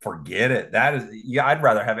Carr, forget it. I'd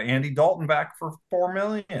rather have Andy Dalton back for $4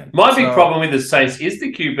 million. My big problem with the Saints is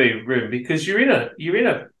the QB room because you're in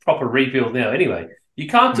a proper rebuild now anyway. You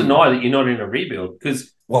can't deny that you're not in a rebuild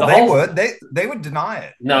because they would deny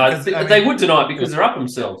it. No, they would deny it because they're up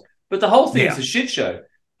themselves. But the whole thing is a shit show.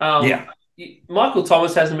 Michael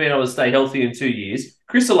Thomas hasn't been able to stay healthy in 2 years.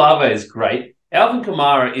 Chris Olave is great. Alvin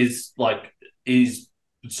Kamara is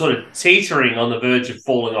sort of teetering on the verge of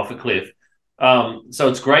falling off a cliff. So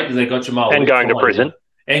it's great that they got Jamal and going to prison.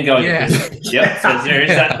 And going to prison. Yep. So there is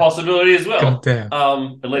that possibility as well.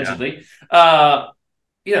 Allegedly.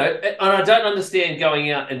 And I don't understand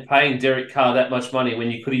going out and paying Derek Carr that much money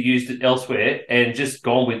when you could have used it elsewhere and just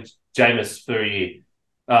gone with Jameis for a year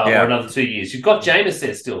or another 2 years. You've got Jameis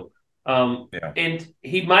there still. And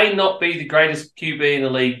he may not be the greatest QB in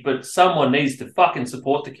the league, but someone needs to fucking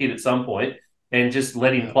support the kid at some point and just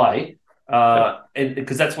let him play. And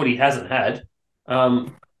because that's what he hasn't had.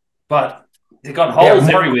 But they've got holes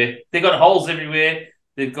everywhere. They've got holes everywhere.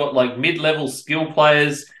 They've got like mid-level skill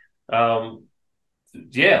players. I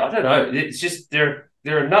don't know. It's just they're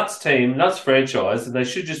a nuts team, nuts franchise, and they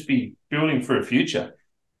should just be building for a future.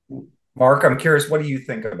 Mark, I'm curious, what do you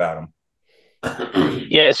think about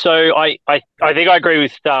them? So I think I agree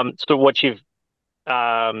with sort of what you've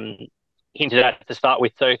hinted at to start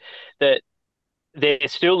with. So that they're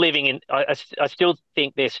still living in. I still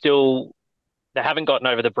think they haven't gotten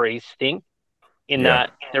over the Breeze thing. In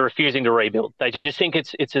that they're refusing to rebuild. They just think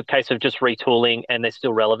it's a case of just retooling, and they're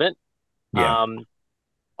still relevant. Yeah.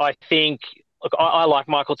 I think, look, I like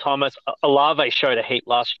Michael Thomas. Olave showed a heap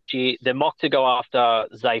last year. They're mocked to go after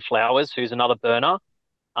Zay Flowers, who's another burner.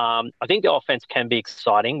 I think the offense can be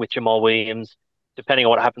exciting with Jamal Williams, depending on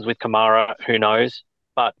what happens with Kamara, who knows.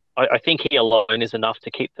 But I think he alone is enough to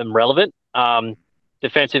keep them relevant.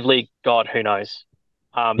 Defensively, God, who knows?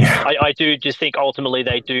 I do just think ultimately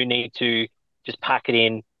they do need to just pack it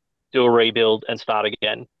in, do a rebuild, and start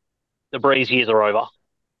again. The Breeze years are over.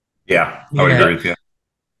 Yeah, I would agree with you.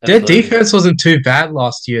 Their defense wasn't too bad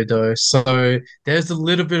last year, though, so there's a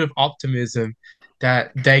little bit of optimism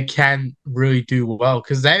that they can really do well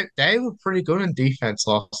because they were pretty good in defense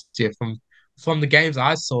last year. From the games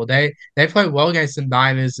I saw, they played well against the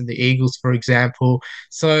Niners and the Eagles, for example.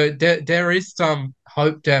 So there is some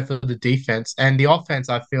hope there for the defense, and the offense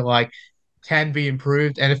I feel like can be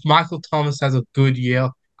improved. And if Michael Thomas has a good year,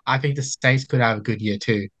 I think the Saints could have a good year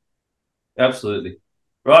too. Absolutely.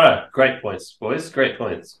 Righto. Great points, boys. Great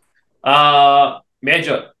points.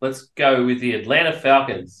 Manjot, let's go with the Atlanta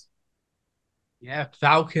Falcons. Yeah,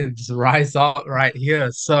 Falcons rise up right here.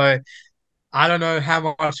 So I don't know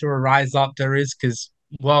how much of a rise up there is because,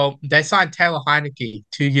 well, they signed Taylor Heineke,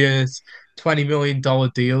 2 years, $20 million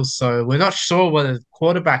deal. So we're not sure what the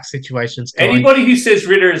quarterback situation's going. Anybody who says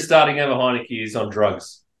Ritter is starting over Heineke is on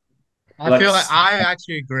drugs. I Like, feel like I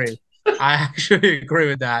actually agree. I actually agree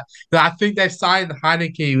with that. But I think they've signed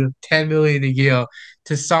Heineke with 10 million a year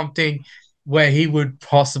to something where he would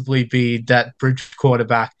possibly be that bridge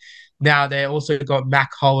quarterback. Now they also got Mac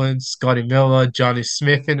Hollins, Scotty Miller, Johnny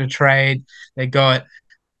Smith in a trade. They got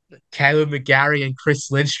Caleb McGarry and Chris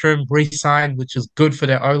Lindstrom re-signed, which is good for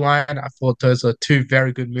their O-line. I thought those are two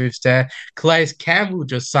very good moves there. Calais Campbell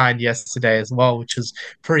just signed yesterday as well, which is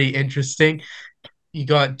pretty interesting. You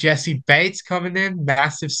got Jesse Bates coming in,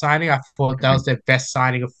 massive signing. I thought that was their best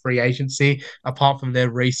signing of free agency, apart from their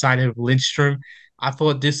re-signing of Lindstrom. I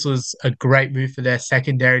thought this was a great move for their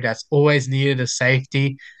secondary that's always needed a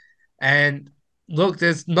safety. And look,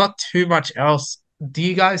 there's not too much else. Do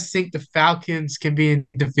you guys think the Falcons can be in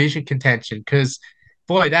division contention? Because,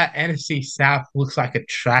 boy, that NFC South looks like a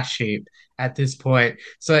trash heap at this point.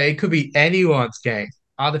 So it could be anyone's game.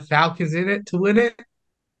 Are the Falcons in it to win it?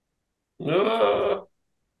 uh,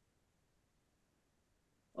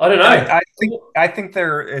 I don't know. I think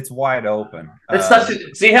it's wide open. It's such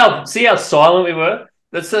a, see how silent we were.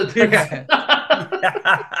 Yeah.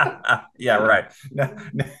 Yeah, right.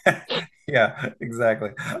 Yeah, exactly.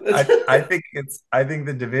 I think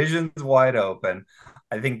the division's wide open.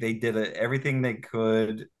 I think they did everything they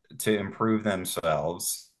could to improve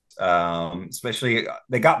themselves. Especially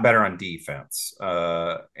they got better on defense,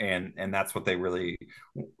 and that's what they really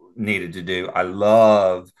needed to do. I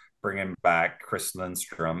love bringing back Chris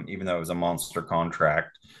Lindstrom, even though it was a monster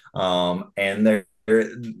contract. And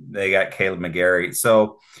they got Caleb McGarry.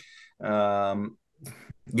 So,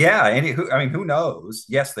 yeah. Who knows?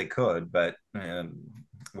 Yes, they could, but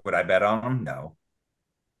would I bet on them? No.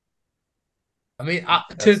 I mean,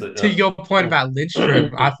 to your point about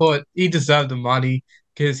Lindstrom, I thought he deserved the money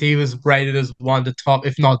because he was rated as one of the top,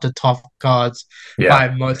 if not the top guards by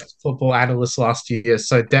Yeah. most football analysts last year.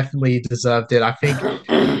 So definitely he deserved it. I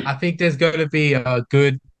think there's going to be a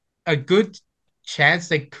good chance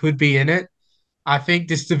they could be in it. I think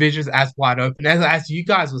this division is as wide open as you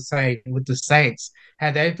guys were saying with the Saints.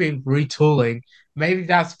 Had they been retooling, maybe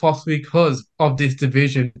that's possibly because of this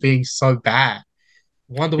division being so bad.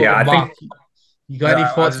 Wonder Yeah, what I think Mark. You got any I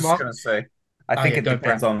was thoughts, just Mark? gonna say, I Oh think yeah, it go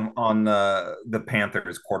depends Brad. on the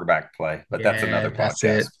Panthers quarterback play, but that's Yeah, another that's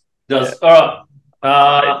podcast. it. Does all right.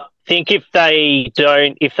 I think if they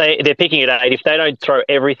don't, if they're picking at 8, if they don't throw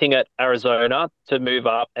everything at Arizona to move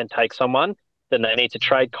up and take someone, then they need to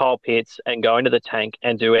trade Kyle Pitts and go into the tank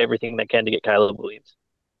and do everything they can to get Caleb Williams.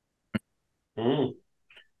 Mm.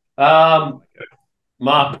 Um,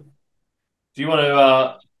 Mark, do you want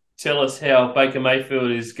to tell us how Baker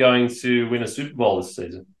Mayfield is going to win a Super Bowl this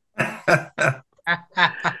season?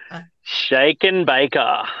 Shaken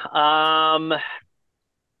Baker.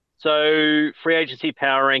 So free agency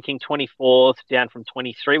power ranking 24th, down from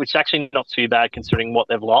 23, which is actually not too bad considering what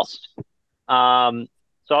they've lost.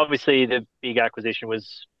 So obviously the big acquisition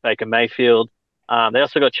was Baker Mayfield. They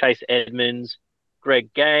also got Chase Edmonds,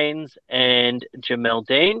 Greg Gaines, and Jamel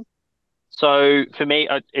Dean. So for me,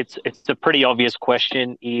 it's a pretty obvious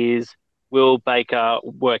question: is will Baker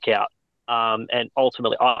work out? And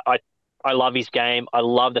ultimately, I love his game. I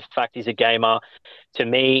love the fact he's a gamer. To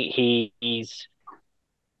me, he's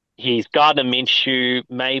Gardner Minshew,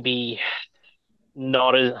 maybe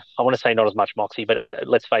not as I want to say not as much moxie, but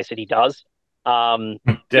let's face it, he does.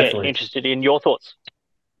 Definitely. Interested in your thoughts.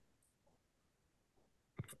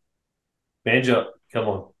 Manjot, come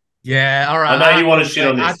on. Yeah, all right. I know you want to shit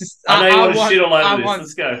on I this. just, I know you want to want, shit all I over this. want,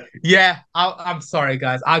 Let's go. yeah. I'm sorry,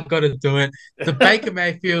 guys. I got to do it. The Baker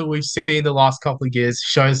Mayfield we've seen the last couple of years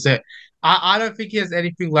shows that I don't think he has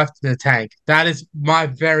anything left in the tank. That is my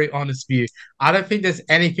very honest view. I don't think there's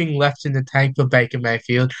anything left in the tank for Baker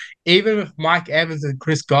Mayfield. Even with Mike Evans and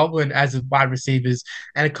Chris Godwin as his wide receivers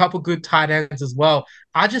and a couple good tight ends as well,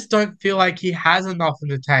 I just don't feel like he has enough in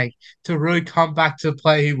the tank to really come back to the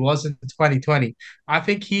player he was in 2020. I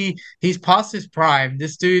think he's past his prime.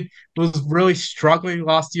 This dude was really struggling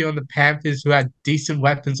last year on the Panthers, who had decent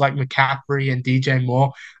weapons like McCaffrey and DJ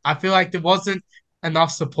Moore. I feel like there wasn't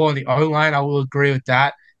enough support in the O line. I will agree with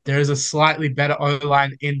that. There is a slightly better O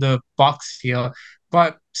line in the Bucks here,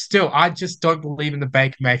 but still, I just don't believe in the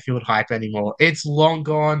Baker Mayfield hype anymore. It's long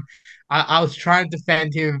gone. I was trying to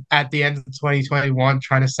defend him at the end of 2021,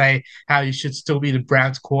 trying to say how he should still be the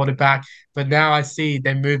Browns quarterback. But now I see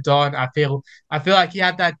they moved on. I feel like he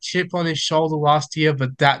had that chip on his shoulder last year,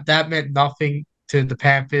 but that meant nothing to the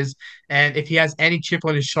Panthers. And if he has any chip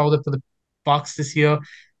on his shoulder for the Bucks this year,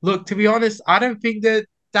 look, to be honest, I don't think that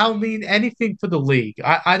that'll mean anything for the league.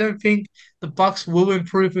 I don't think the Bucks will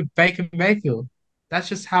improve with Baker Mayfield. That's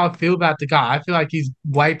just how I feel about the guy. I feel like he's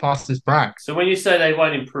way past his prime. So when you say they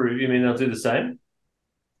won't improve, you mean they'll do the same?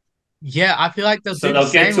 Yeah, I feel like they'll So do they'll the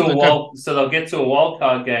same. they'll get to a wild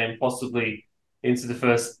card game, possibly into the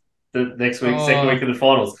next week, second week of the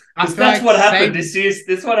finals. Because that's what happened this year.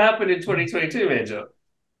 That's what happened in 2022, Manjot.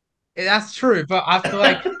 That's true, but I feel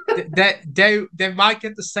like they might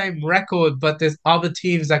get the same record, but there's other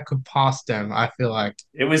teams that could pass them. I feel like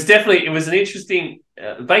it was an interesting.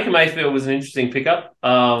 Baker Mayfield was an interesting pickup.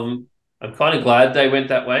 I'm kind of glad they went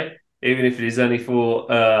that way, even if it is only for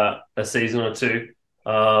a season or two.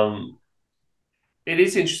 It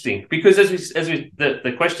is interesting because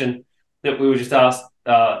the question that we were just asked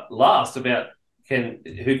last about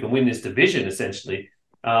who can win this division, essentially,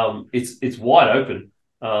 it's wide open.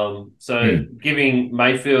 Giving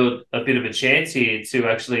Mayfield a bit of a chance here to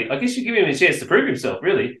actually, I guess you give him a chance to prove himself,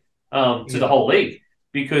 really, to the whole league,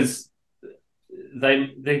 because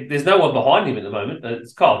there's no one behind him at the moment.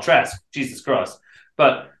 It's Kyle Trask, Jesus Christ,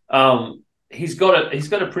 but he's got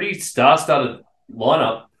a pretty star-studded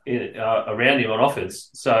lineup around him on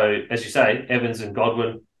offense. So, as you say, Evans and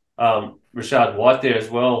Godwin, Rashad White there as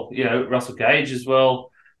well, Russell Gage as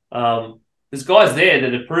well. There's guys there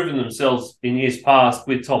that have proven themselves in years past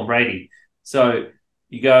with Tom Brady. So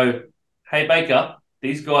you go, hey, Baker,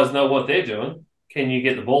 these guys know what they're doing. Can you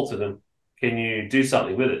get the ball to them? Can you do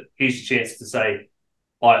something with it? Here's your chance to say,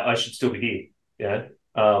 I should still be here.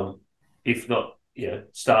 If not,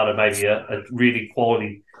 start maybe a really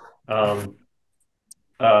quality backup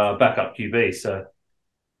QB. So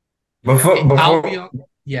before go.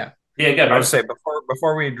 I would say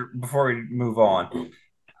before we move on,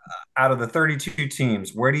 out of the 32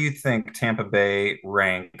 teams, where do you think Tampa Bay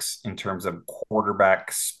ranks in terms of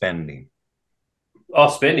quarterback spending? Oh,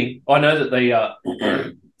 spending! I know that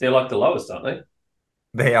they're like the lowest, aren't they?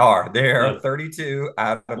 They are. They are 32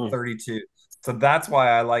 out of 32. So that's why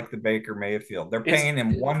I like the Baker Mayfield. They're paying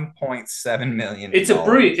him $1.7 million. It's a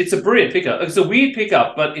brilliant pickup. It's a weird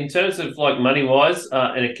pickup, but in terms of like money wise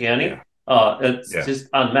and accounting, it's just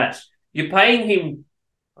unmatched. You're paying him.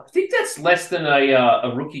 I think that's less than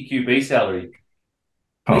a rookie QB salary.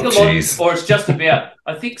 Or it's just about.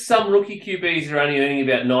 I think some rookie QBs are only earning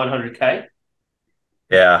about $900K.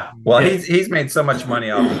 Yeah, well, he's made so much money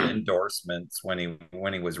off of endorsements when he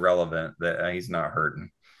was relevant that he's not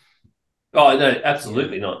hurting. Oh no,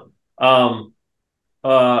 absolutely not.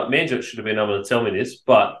 Manjot should have been able to tell me this,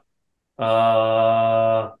 but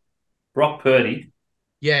Brock Purdy.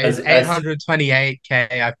 Yeah, it's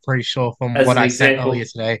 828K, I'm pretty sure, from what I said earlier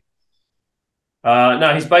today.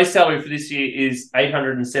 No, his base salary for this year is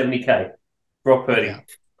 870K, Brock Purdy.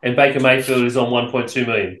 And Baker Mayfield is on 1.2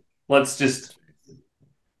 million. Let's just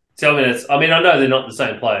tell me that's... I mean, I know they're not the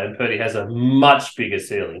same player, and Purdy has a much bigger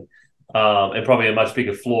ceiling and probably a much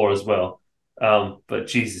bigger floor as well. But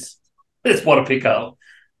Jesus, that's what a pickup.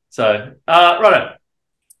 So, righto.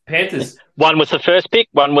 Panthers. One was the first pick,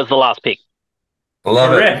 one was the last pick.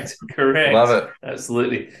 Correct. Love it.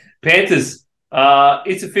 Absolutely. Panthers.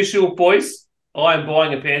 It's official, boys. I am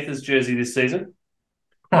buying a Panthers jersey this season.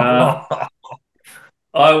 I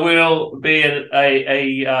will be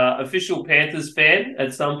a official Panthers fan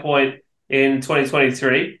at some point in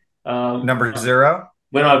 2023. Number 0?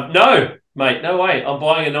 No, mate, no way. I'm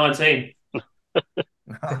buying a 19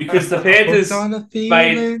 because the Panthers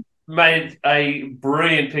made a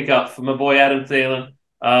brilliant pickup for my boy Adam Thielen.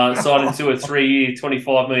 Signed into a 3-year,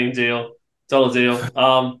 $25 million deal.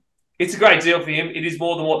 It's a great deal for him. It is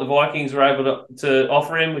more than what the Vikings were able to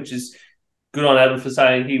offer him, which is good on Adam for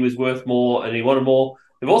saying he was worth more and he wanted more.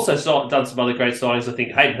 They've also done some other great signings. I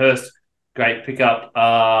think Hayden Hurst, great pickup.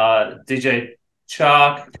 DJ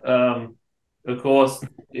Chark, of course,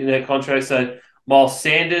 in that contract. So Miles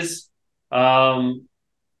Sanders.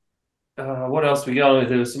 What else we got?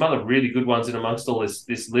 There were some other really good ones in amongst all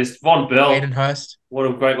this list. Von Bell. Hayden Hurst. What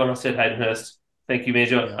a great one. I said Hayden Hurst. Thank you,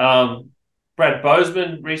 Major. Yeah. Brad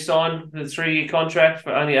Bozeman re-signed the 3-year contract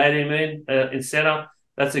for only $18 million in center.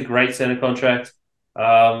 That's a great center contract.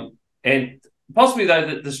 And possibly,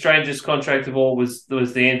 though, the strangest contract of all was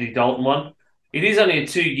the Andy Dalton one. It is only a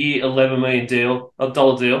 2-year, $11 million deal,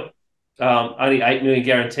 $11 deal. Only $8 million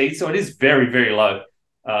guaranteed, so it is very, very low.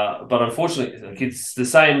 But unfortunately, it's the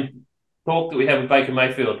same talk that we have with Baker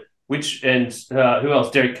Mayfield. Who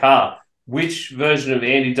else? Derek Carr. Which version of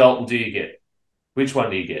Andy Dalton do you get? Which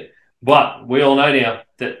one do you get? But we all know now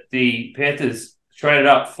that the Panthers traded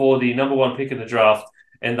up for the number 1 pick in the draft,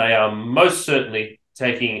 and they are most certainly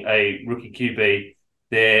taking a rookie QB.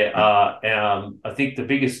 There are, I think, the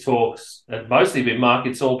biggest talks have mostly been Mark.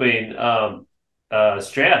 It's all been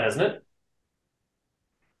Stroud, hasn't it?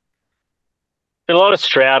 A lot of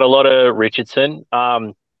Stroud, a lot of Richardson.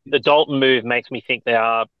 The Dalton move makes me think they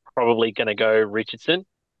are probably going to go Richardson.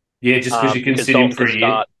 Yeah, just because you can sit him for a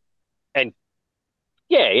year. And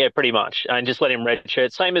yeah, pretty much. And just let him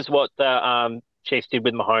redshirt. Same as what the Chiefs did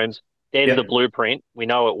with Mahomes. There's the blueprint. We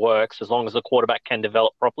know it works as long as the quarterback can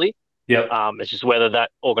develop properly. Yep. It's just whether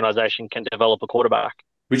that organization can develop a quarterback.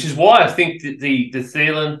 Which is why I think that the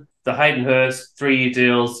Thielen, the Hayden Hurst 3-year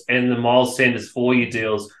deals and the Miles Sanders 4-year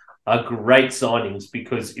deals are great signings,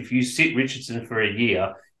 because if you sit Richardson for a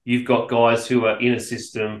year, you've got guys who are in a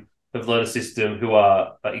system, have learned a system, who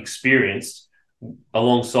are experienced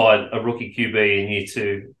alongside a rookie QB in year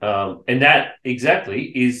 2. And that exactly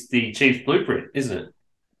is the Chiefs blueprint, isn't it?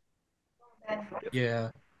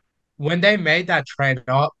 Yeah. When they made that trade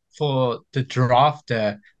up for the draft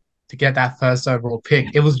to get that first overall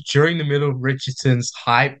pick, it was during the middle of Richardson's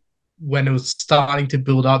hype, when it was starting to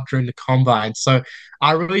build up during the combine. So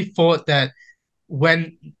I really thought that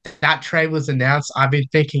when that trade was announced, I've been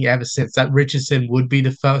thinking ever since that Richardson would be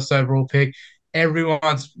the first overall pick.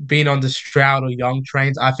 Everyone's been on the Stroud or Young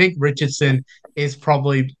trains. I think Richardson is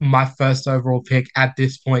probably my first overall pick at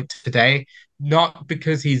this point today. Not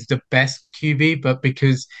because he's the best QB, but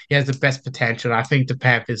because he has the best potential. I think the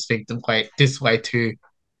Panthers think this way too.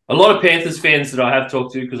 A lot of Panthers fans that I have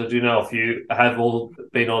talked to, because I do know a few, have all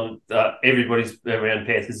been on, everybody's around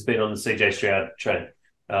Panthers has been on the CJ Stroud train.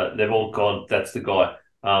 They've all gone, that's the guy.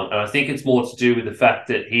 And I think it's more to do with the fact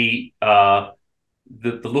that he, the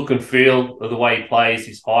look and feel of the way he plays,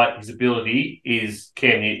 his height, his ability is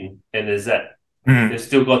Cam Newton. And there's that, they've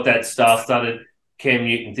still got that star-studded Cam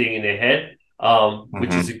Newton thing in their head,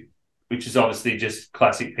 which is obviously just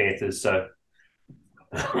classic Panthers. So,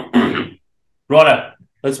 righto.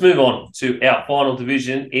 Let's move on to our final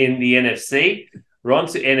division in the NFC. We're on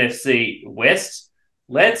to NFC West.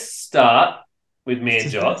 Let's start with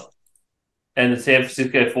Manjot and the San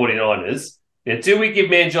Francisco 49ers. Now, do we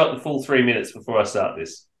give Manjot the full 3 minutes before I start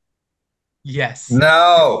this? Yes.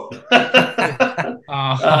 No.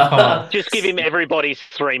 Just give him everybody's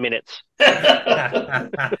 3 minutes. All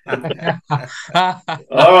right,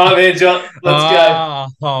 Manjot, let's go.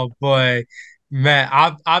 Oh boy. Man,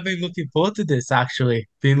 I've been looking forward to this, actually.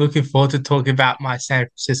 Been looking forward to talking about my San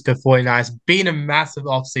Francisco 49ers. Been a massive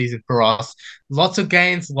offseason for us. Lots of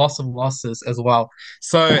gains, lots of losses as well.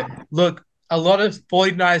 So, look, a lot of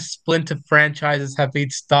 49ers splinter franchises have been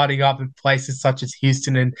starting up in places such as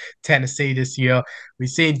Houston and Tennessee this year. We've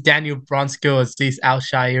seen Daniel Brunskill, Aziz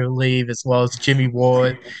Al-Shaair leave, as well as Jimmy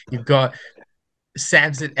Ward. You've got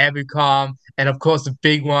Samson Ebukam, and of course the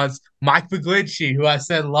big ones, Mike McGlinchey, who I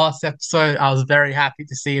said last episode I was very happy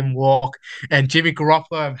to see him walk, and Jimmy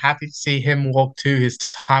Garoppolo, I'm happy to see him walk too. His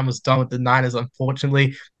time was done with the Niners,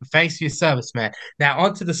 unfortunately. But thanks for your service, man. Now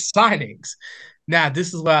on to the signings. Now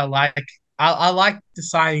this is what I like. I like the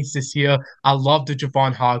signings this year. I love the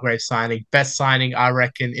Javon Hargrave signing. Best signing, I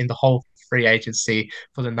reckon, in the whole free agency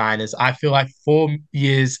for the Niners. I feel like 4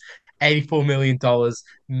 years, $84 million,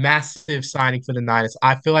 massive signing for the Niners.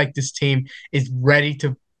 I feel like this team is ready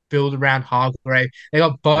to build around Hargrave. They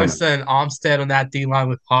got Bosa and Armstead on that D-line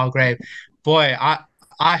with Hargrave. Boy, I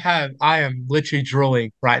am literally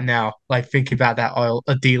drooling right now, like thinking about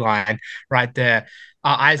a D-line right there.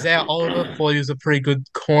 Isaiah Oliver thought he was a pretty good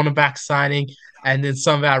cornerback signing. And then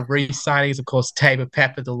some of our re-signings, of course, Tabor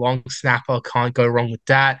Pepper, the long snapper, can't go wrong with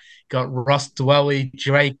that. Got Ross Dwelly,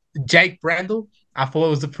 Jake Brendel. I thought it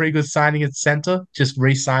was a pretty good signing at center, just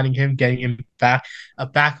re-signing him, getting him back. A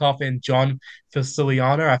backup in John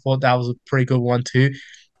Faciliano. I thought that was a pretty good one too.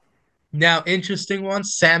 Now, interesting one,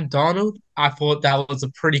 Sam Darnold. I thought that was a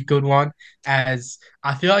pretty good one, as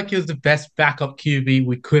I feel like he was the best backup QB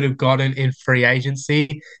we could have gotten in free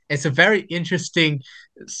agency. It's a very interesting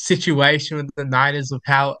situation with the Niners with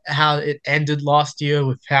how it ended last year,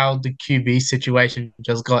 with how the QB situation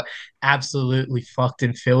just got absolutely fucked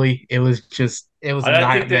in Philly. It was a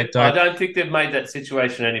nightmare. I don't think they've made that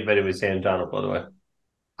situation any better with Sam Darnold, by the way.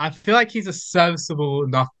 I feel like he's a serviceable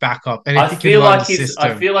enough backup, and I feel like he's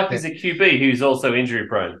a QB who's also injury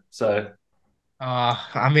prone. So,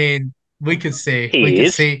 I mean, we could see.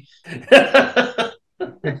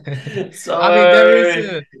 So, I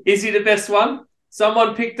mean, is he the best one?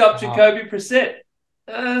 Someone picked up Jacoby Brissett.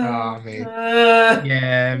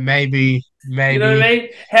 Yeah, maybe. You know what I mean?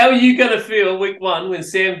 How are you going to feel week 1 when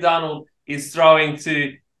Sam Darnold is throwing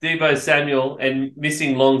to Deebo Samuel and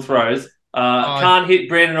missing long throws? Can't hit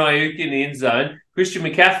Brandon Ayuk in the end zone. Christian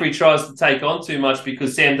McCaffrey tries to take on too much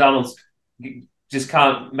because Sam Darnold's just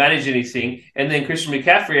can't manage anything, and then Christian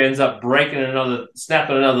McCaffrey ends up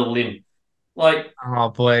snapping another limb. Like, oh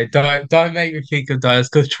boy, don't make me think of those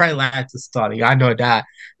because Trey Lance is starting. I know that,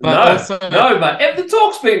 but no, also but the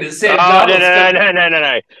talk's been that Sam Oh, Darnold's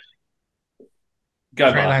no.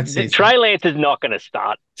 Go, Trey Mark. Lance season. Trey Lance is not going to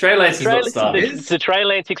start. Trey Lance is not starting. The Trey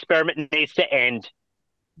Lance experiment needs to end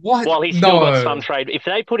What? while he's still got some trade. If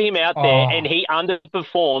they put him out there and he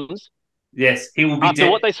underperforms, yes, he will be after dead.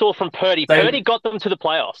 what they saw from Purdy, Purdy got them to the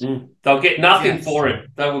playoffs. They'll get nothing for him.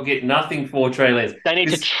 They will get nothing for Trey Lance. They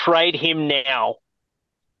need to trade him now.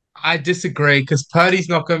 I disagree because Purdy's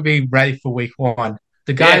not going to be ready for week 1.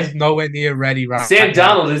 The guy's nowhere near ready right Sam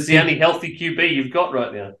now. Darnold is the only healthy QB you've got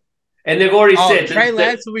right now. And they've already said Trey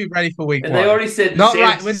Lance will be ready for week 1. And they already said we're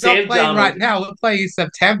not playing Darnold, right now. We're playing in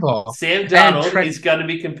September. Sam Darnold is going to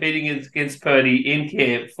be competing against Purdy in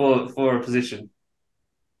camp for a position.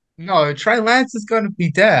 No, Trey Lance is going to be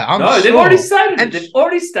there. They've already stated it. They've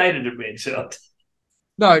already stated it, Manjot.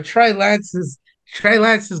 No, Trey Lance has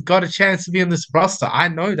got a chance to be on this roster. I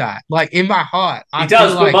know that. Like, in my heart. He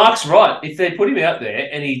does, but Mark's right. If they put him out there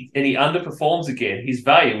and he underperforms again, his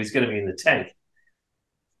value is going to be in the tank.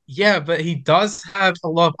 Yeah, but he does have a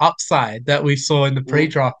lot of upside that we saw in the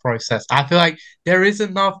pre-draft process. I feel like there is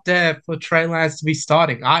enough there for Trey Lance to be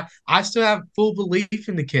starting. I still have full belief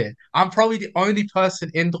in the kid. I'm probably the only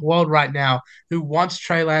person in the world right now who wants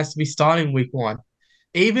Trey Lance to be starting week 1.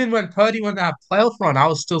 Even when Purdy went to have playoff run, I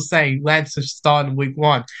was still saying Lance should start in week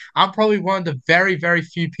 1. I'm probably one of the very, very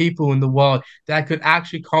few people in the world that could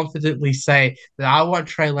actually confidently say that I want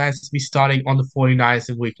Trey Lance to be starting on the 49ers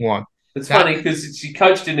in week 1. It's funny because she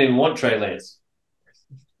coach didn't even want Trey Lance.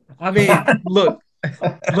 I mean, look.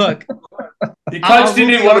 The coach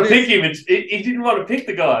didn't even want to pick him. He didn't want to pick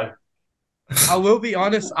the guy. I will be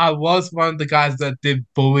honest. I was one of the guys that did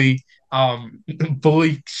bully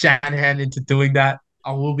Shanahan into doing that.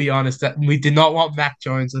 I will be honest that we did not want Mac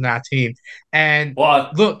Jones on our team. And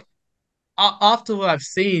look, after what I've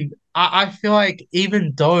seen, I feel like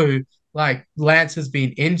even though like Lance has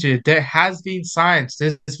been injured, there has been signs.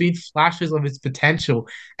 There's been flashes of his potential.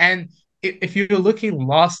 And if you're looking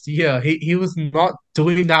last year, he was not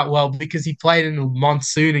doing that well because he played in the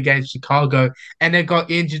monsoon against Chicago and then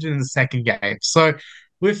got injured in the second game. So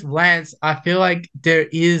with Lance, I feel like there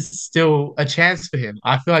is still a chance for him.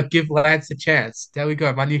 I feel like give Lance a chance. There we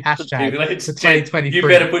go. My new hashtag for 2023.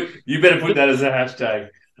 You better put that as a hashtag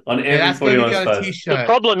on every 41 post. The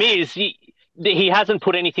problem is he hasn't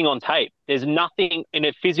put anything on tape. There's nothing in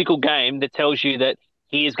a physical game that tells you that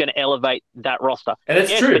he is going to elevate that roster. And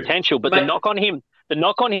it's true. Potential, but the knock on him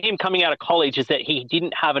coming out of college is that he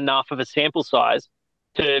didn't have enough of a sample size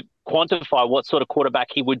to quantify what sort of quarterback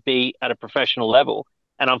he would be at a professional level.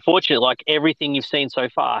 And unfortunately, like everything you've seen so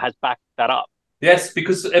far has backed that up. Yes,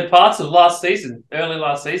 because in parts of early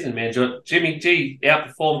last season, man, Jimmy G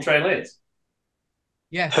outperformed Trey Lance.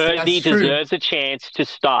 Yes, Purdy deserves a chance to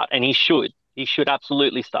start, and he should. He should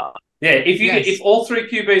absolutely start. Yeah, if all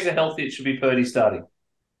 3 QBs are healthy, it should be Purdy starting.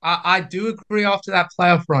 I do agree after that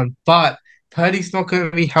playoff run, but Purdy's not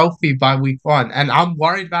going to be healthy by week 1, and I'm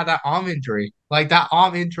worried about that arm injury. Like, that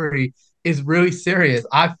arm injury is really serious.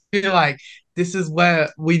 I feel like this is where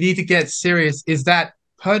we need to get serious, is that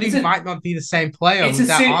Purdy might not be the same player with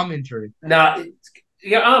that arm injury. No,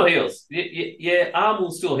 your arm heals. Your arm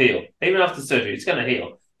will still heal. Even after surgery, it's going to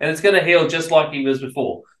heal. And it's going to heal just like he was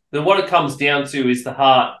before. Then what it comes down to is the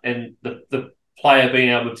heart and the player being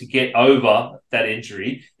able to get over that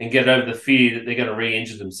injury and get over the fear that they're going to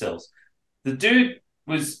re-injure themselves. The dude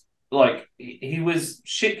was like, he was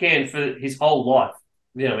shit-canned for his whole life.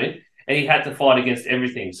 You know what I mean? And he had to fight against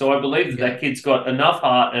everything. So I believe that kid's got enough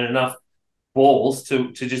heart and enough balls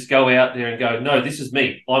to just go out there and go, no, this is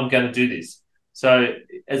me. I'm going to do this. So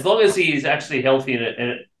as long as he is actually healthy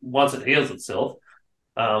and once it heals itself,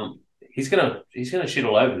 he's gonna shit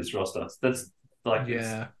all over this roster. That's like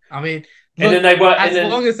I mean, look, and then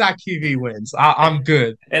long as that QB wins, I'm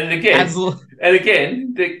good. And again,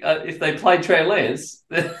 if they play Trey Lance,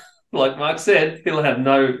 like Mark said, they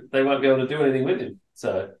won't be able to do anything with him.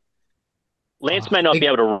 So Lance may not be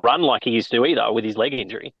able to run like he used to either with his leg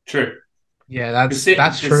injury. True. Yeah, that's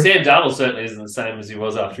true. Sam Darnold certainly isn't the same as he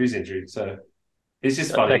was after his injury. So it's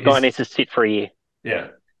just funny. That guy needs to sit for a year. Yeah.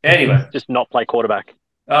 Anyway, just not play quarterback.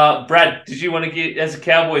 Brad, did you want to give, as a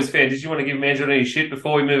Cowboys fan, did you want to give Manjot any shit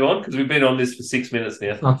before we move on? Because we've been on this for 6 minutes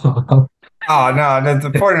now. Oh, no,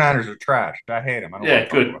 the 49ers are trash. I hate them.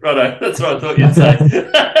 Good. Righto. That's what I thought you'd say.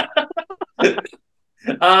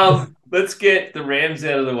 Let's get the Rams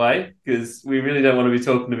out of the way because we really don't want to be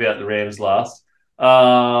talking about the Rams last.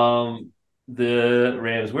 The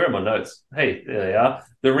Rams, where are my notes? Hey, there they are.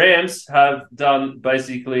 The Rams have done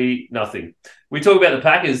basically nothing. We talk about the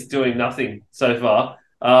Packers doing nothing so far.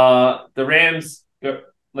 The Rams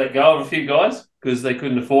let go of a few guys because they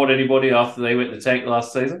couldn't afford anybody after they went to tank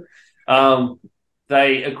last season.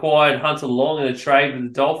 They acquired Hunter Long in a trade with the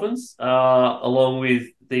Dolphins, along with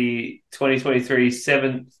the 2023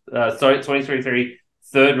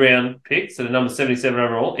 third round pick, so the number 77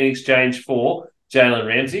 overall, in exchange for Jalen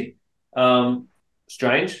Ramsey.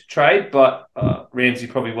 Strange trade, but Ramsey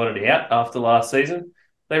probably wanted out after last season.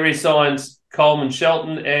 They re-signed Coleman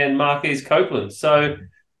Shelton and Marquise Copeland. So,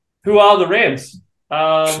 who are the Rams? Who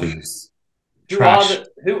are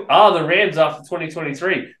the Rams after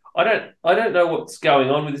 2023? I don't know what's going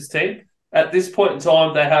on with this team. At this point in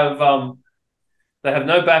time, they have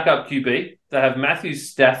no backup QB. They have Matthew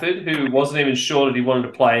Stafford, who wasn't even sure that he wanted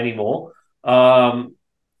to play anymore. They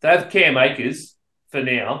have Cam Akers for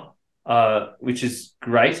now. Which is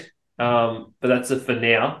great, but that's a for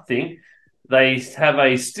now thing. They have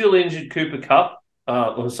a still injured Cooper Kupp.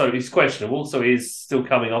 So he's questionable, so he's still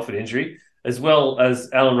coming off an injury, as well as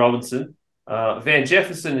Allen Robinson. Van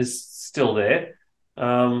Jefferson is still there.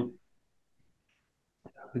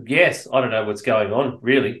 Yes, I don't know what's going on,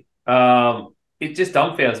 really. It just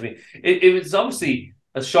dumbfounds me. It was obviously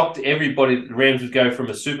a shock to everybody that the Rams would go from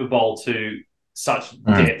a Super Bowl to such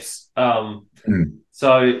depths.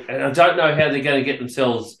 So, and I don't know how they're going to get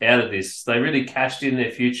themselves out of this. They really cashed in their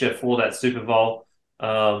future for that Super Bowl.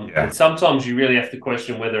 And sometimes you really have to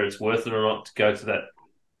question whether it's worth it or not to go to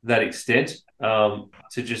that extent to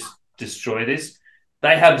just destroy this.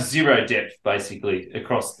 They have zero depth, basically,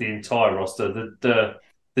 across the entire roster. The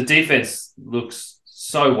defense looks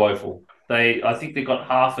so woeful. I think they've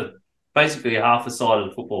got basically half a side of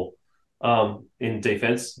the football in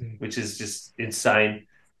defense, which is just insane.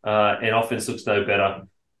 And offense looks no better.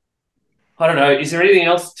 I don't know. Is there anything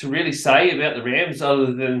else to really say about the Rams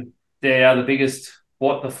other than they are the biggest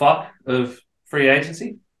what the fuck of free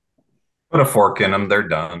agency? Put a fork in them. They're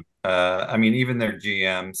done. I mean, even their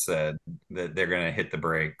GM said that they're going to hit the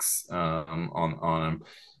brakes on them,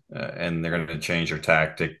 and they're going to change their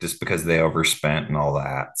tactic just because they overspent and all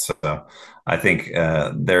that. So I think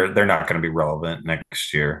they're not going to be relevant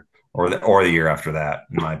next year or the year after that,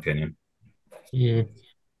 in my opinion.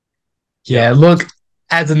 Yeah, look,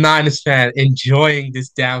 as a Niners fan, enjoying this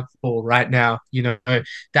downfall right now.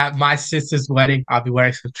 That my sister's wedding, I'll be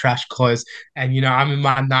wearing some trash clothes, and I'm in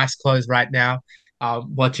my nice clothes right now,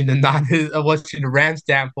 watching the Niners, watching the Rams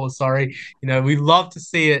downfall. Sorry, we love to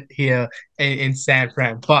see it here in San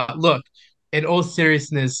Fran. But look, in all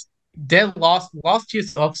seriousness, their last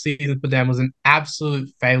year's offseason for them was an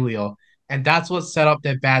absolute failure. And that's what set up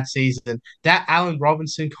their bad season. That Allen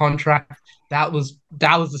Robinson contract, that was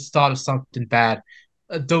the start of something bad.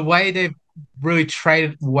 The way they've really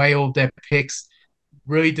traded away all their picks,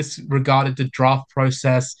 really disregarded the draft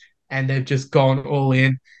process, and they've just gone all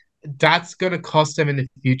in. That's going to cost them in the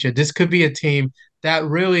future. This could be a team that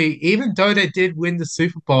really, even though they did win the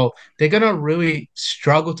Super Bowl, they're going to really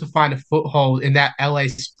struggle to find a foothold in that LA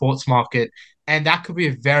sports market. And that could be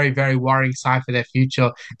a very, very worrying sign for their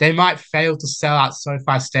future. They might fail to sell out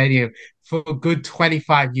SoFi Stadium for a good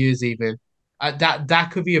 25 years even.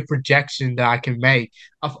 That could be a projection that I can make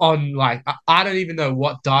on I don't even know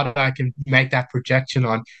what data I can make that projection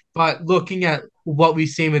on. But looking at what we've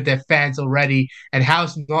seen with their fans already and how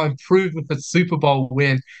it's not improved with a Super Bowl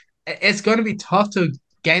win, it's going to be tough to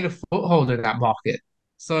gain a foothold in that market.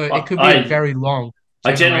 So it could be a very long.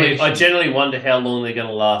 I generally wonder how long they're going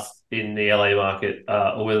to last in the LA market,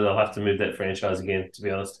 or whether they'll have to move that franchise again. To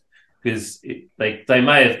be honest, because they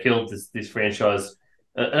may have killed this franchise.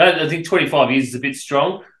 I think 25 years is a bit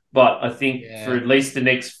strong, but I think for at least the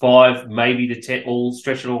next 5, maybe to 10, all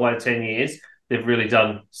stretch it all the way to 10 years, they've really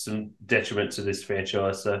done some detriment to this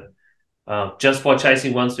franchise. So just by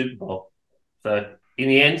chasing one Super Bowl. So in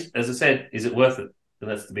the end, as I said, is it worth it? And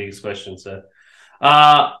that's the biggest question. So,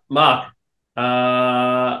 Mark,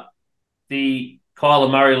 the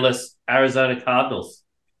Kyler Murray-less Arizona Cardinals.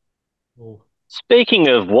 Speaking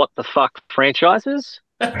of what the fuck franchises,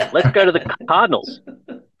 let's go to the Cardinals.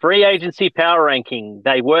 Free agency power ranking.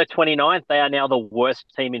 They were 29th. They are now the worst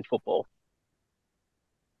team in football.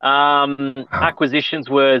 Acquisitions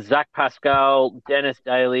were Zach Pascal, Dennis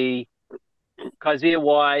Daly, Kaiser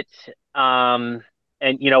White.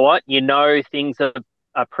 And you know what? Things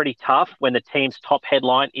are pretty tough when the team's top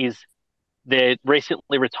headline is their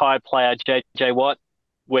recently retired player, J.J. Watt,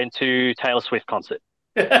 went to Taylor Swift concert.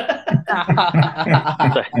 Look,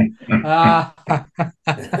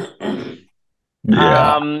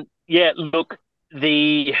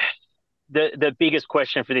 the the biggest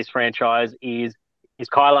question for this franchise is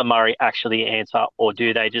Kyler Murray actually the answer, or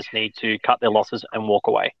do they just need to cut their losses and walk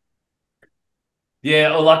away? Yeah,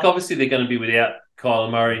 well, like obviously they're going to be without Kyler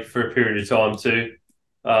Murray for a period of time too.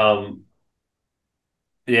 Um,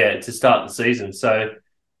 yeah, to start the season. So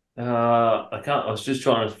I can't. I was just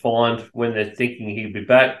trying to find when they're thinking he'd be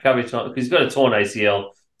back. Coverage because he's got a torn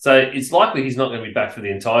ACL, so it's likely he's not going to be back for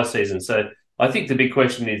the entire season. So I think the big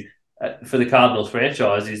question is for the Cardinals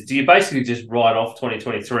franchise is: do you basically just write off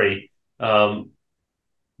 2023?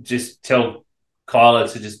 Just tell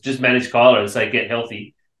Kyler to just manage Kyler and say get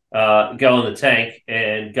healthy, go on the tank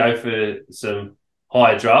and go for some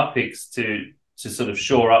higher draft picks to sort of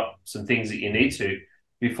shore up some things that you need to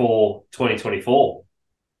before 2024.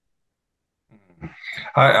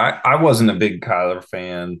 I wasn't a big Kyler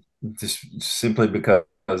fan just simply because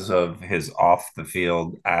of his off the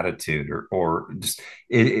field attitude or just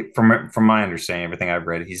from my understanding, everything I've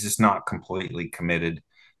read, he's just not completely committed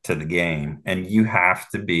to the game. And you have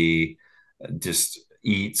to be just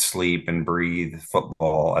eat, sleep, and breathe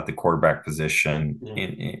football at the quarterback position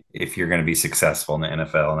if you're going to be successful in the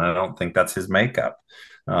NFL. And I don't think that's his makeup.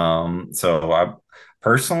 So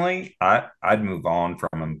I'd move on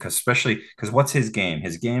from him especially because what's his game?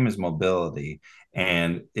 His game is mobility,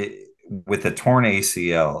 and with a torn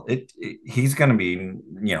ACL, he's going to be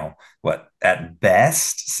what at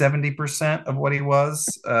best 70% of what he was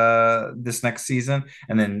this next season,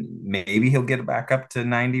 and then maybe he'll get it back up to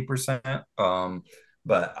 90%.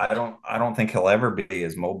 But I don't think he'll ever be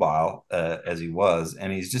as mobile as he was,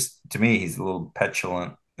 and he's just to me he's a little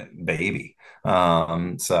petulant baby.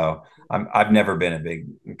 So I've never been a big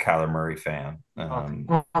Kyler Murray fan.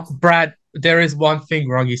 Brad, there is one thing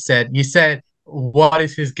wrong. You said, what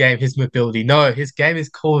is his game? His mobility. No, his game is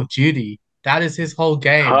Call of Duty. That is his whole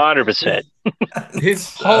game. 100%.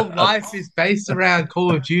 His whole life is based around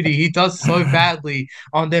Call of Duty. He does so badly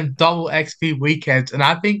on them double XP weekends. And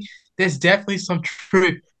I think there's definitely some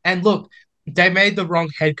truth. And look, they made the wrong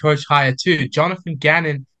head coach hire too. Jonathan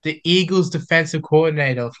Gannon, the Eagles defensive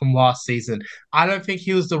coordinator from last season. I don't think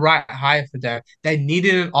he was the right hire for them. They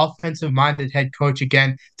needed an offensive minded head coach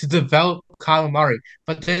again to develop Kyler Murray.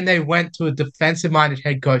 But then they went to a defensive minded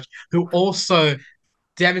head coach who also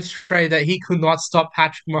demonstrated that he could not stop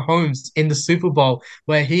Patrick Mahomes in the Super Bowl,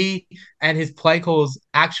 where he and his play calls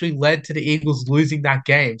actually led to the Eagles losing that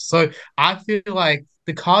game. So I feel like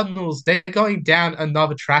the Cardinals, they're going down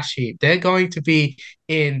another trash heap. They're going to be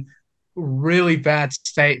in really bad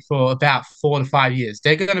state for about 4 to 5 years.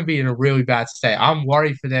 They're going to be in a really bad state. I'm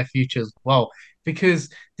worried for their future as well because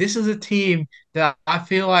this is a team that I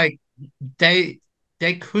feel like they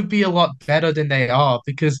they could be a lot better than they are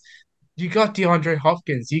because you got DeAndre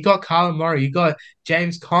Hopkins, you got Kyler Murray, you got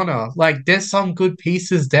James Conner. Like, there's some good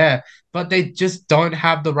pieces there, but they just don't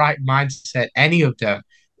have the right mindset, any of them.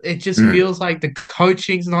 It just feels like the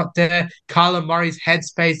coaching's not there. Kyler Murray's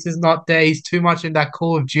headspace is not there. He's too much in that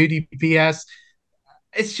Call of Duty BS.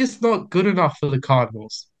 It's just not good enough for the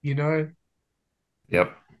Cardinals, you know?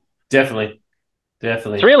 Yep. Definitely.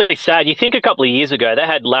 It's really sad. You think a couple of years ago, they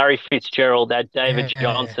had Larry Fitzgerald, they had David Yeah.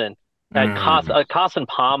 Johnson, they had Carson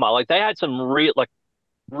Palmer. Like, they had some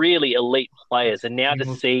really elite players, and now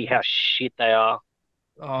to see how shit they are.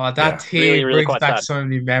 Oh, that Yeah. team Really brings quite back sad. so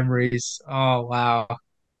many memories. Oh, wow.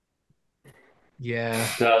 Yeah.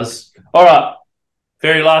 Does. All right.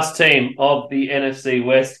 Very last team of the NFC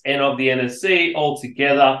West and of the NFC all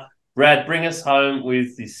together. Brad, bring us home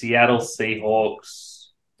with the Seattle Seahawks.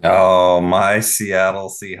 Oh, my Seattle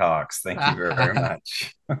Seahawks. Thank you very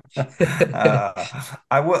much.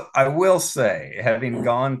 I will say, having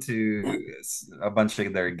gone to a bunch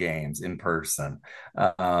of their games in person,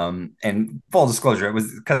 and full disclosure, it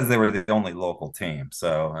was because they were the only local team.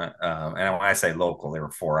 So, and when I say local, they were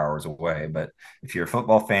 4 hours away. But if you're a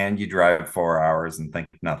football fan, you drive 4 hours and think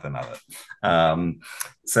nothing of it.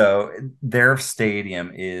 So their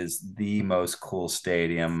stadium is the most cool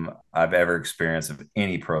stadium I've ever experienced of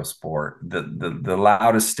any pro sport. The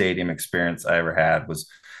loudest stadium experience I ever had was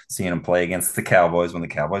seeing them play against the Cowboys when the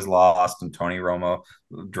Cowboys lost and Tony Romo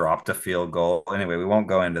dropped a field goal. Anyway, we won't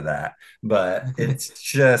go into that, but it's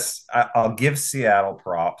just I'll give Seattle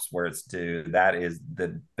props where it's due. That is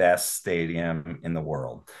the best stadium in the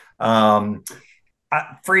world.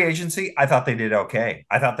 Free agency, I thought they did okay.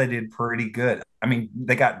 I thought they did pretty good. I mean,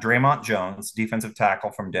 they got Draymond Jones, defensive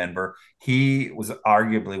tackle from Denver. He was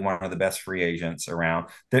arguably one of the best free agents around.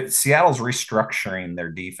 Seattle's restructuring their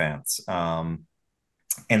defense.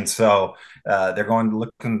 And so they're going to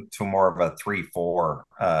look into more of a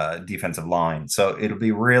 3-4 defensive line. So it'll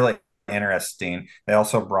be really interesting. They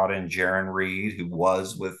also brought in Jaron Reed, who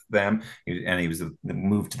was with them, and he was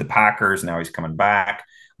moved to the Packers. Now he's coming back.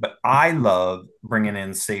 But I love bringing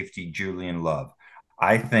in safety Julian Love.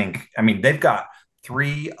 I mean, they've got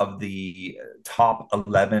three of the top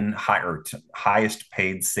 11 highest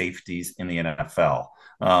paid safeties in the NFL.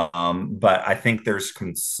 But I think there's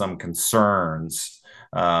some concerns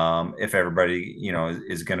if everybody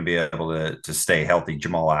is going to be able to stay healthy.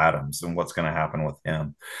 Jamal Adams and what's going to happen with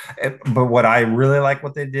him. But what I really like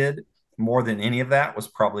what they did more than any of that was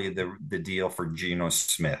probably the deal for Geno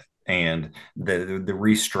Smith and the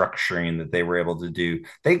restructuring that they were able to do.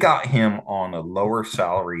 They got him on a lower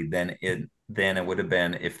salary than it would have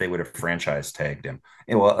been if they would have franchise tagged him.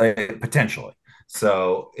 Potentially.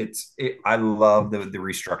 So I love the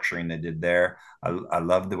restructuring they did there. I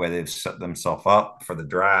love the way they've set themselves up for the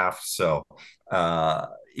draft. So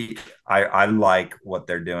I like what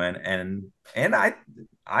they're doing, and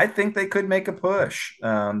I think they could make a push.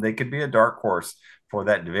 They could be a dark horse for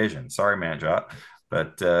that division. Sorry, Manjot,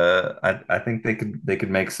 but I think they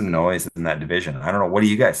could make some noise in that division. I don't know. What do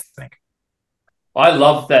you guys think? I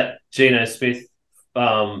love that Geno Smith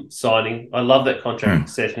signing. I love that contract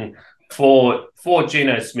session for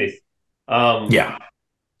Geno Smith. Yeah.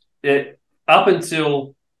 Up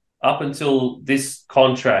until this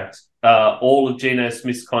contract, all of Geno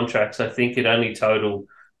Smith's contracts, I think it only totaled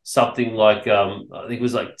something like I think it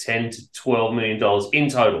was like $10 to $12 million in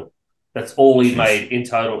total. That's all he made in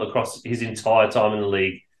total across his entire time in the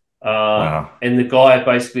league. Wow. And the guy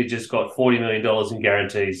basically just got $40 million in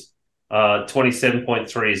guarantees.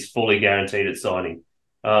 27.3 is fully guaranteed at signing.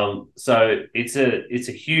 So it's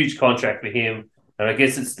a huge contract for him, and I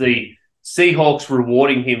guess it's the Seahawks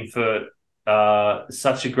rewarding him for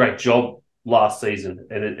such a great job last season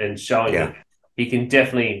and showing that he can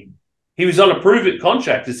definitely. He was on a prove it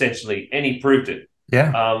contract essentially, and he proved it.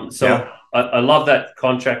 Yeah. I love that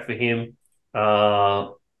contract for him. I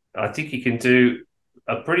think he can do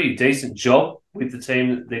a pretty decent job with the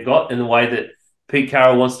team that they got and the way that Pete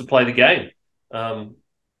Carroll wants to play the game.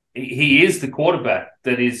 He is the quarterback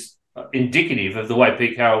that is indicative of the way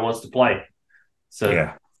Pete Carroll wants to play.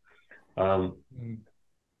 So,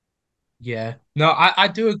 yeah. No, I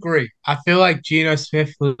do agree. I feel like Geno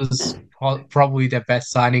Smith was probably their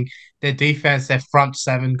best signing. Their defense, their front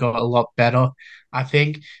seven got a lot better, I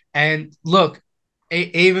think. And look,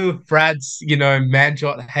 even with Brad's,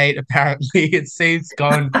 Manjot hate, apparently it seems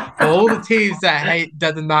going for all the teams that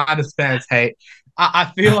the Niners fans hate.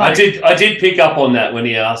 I feel like I did pick up on that when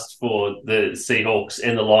he asked for the Seahawks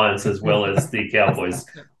and the Lions as well as the Cowboys.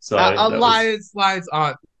 So Lions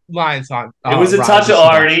aren't. It was a touch of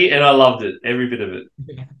irony, and I loved it, every bit of it.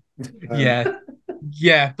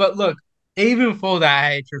 Yeah. But look, even for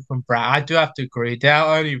that hatred from Brad, I do have to agree they're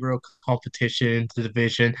our only real competition in the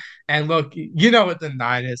division. And look, with the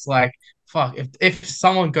Niners, like, fuck, if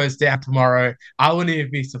someone goes down tomorrow, I wouldn't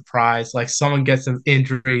even be surprised. Like, someone gets an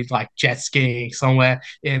injury, like jet skiing somewhere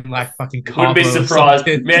in like fucking Cabo. Wouldn't be surprised,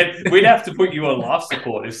 man. We'd have to put you on life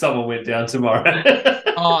support if someone went down tomorrow.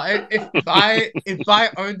 If I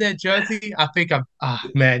owned their jersey, I think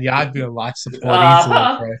I'd be on life support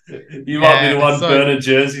easily, bro. You might be the one burning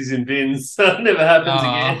jerseys in bins. Never happens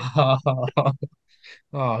again.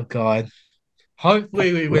 Oh God.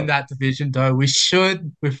 Hopefully we win that division, though. We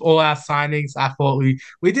should with all our signings. I thought we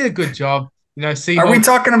did a good job. Seahawks. Are we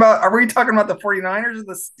talking about the 49ers or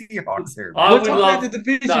the Seahawks here? I would love the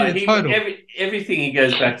division in total. Everything he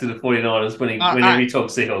goes back to the 49ers whenever he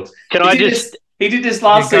talks Seahawks. He did this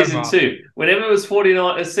last season too. Whenever it was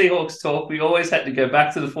 49ers Seahawks talk, we always had to go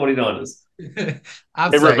back to the 49ers. In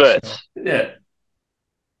reverse. Yeah.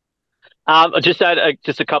 I just add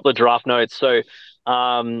just a couple of draft notes. So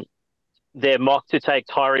they're mocked to take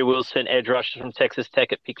Tyree Wilson, edge rusher from Texas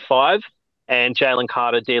Tech at pick 5, and Jalen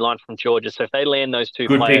Carter, D-line from Georgia. So if they land those two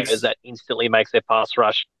players, picks. That instantly makes their pass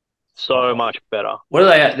rush so much better. What are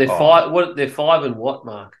they at? They're 5. They're 5 and what,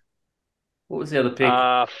 Mark? What was the other pick?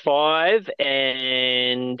 5,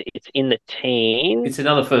 and it's in the teens. It's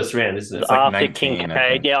another first round, isn't it? It's like after 19,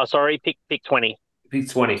 Kincaid. Yeah, sorry, pick 20. Pick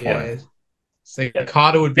 20. Yeah. So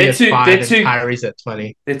Carter would be at 5 and Tyree's at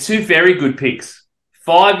 20. They're two very good picks.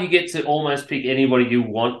 5, you get to almost pick anybody you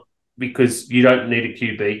want because you don't need a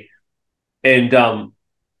QB. And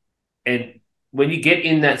when you get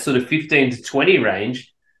in that sort of 15 to 20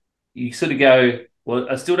 range, you sort of go, well,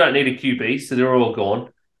 I still don't need a QB, so they're all gone.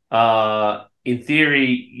 In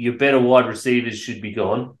theory, your better wide receivers should be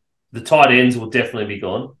gone. The tight ends will definitely be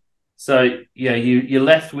gone. So, you're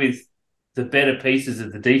left with the better pieces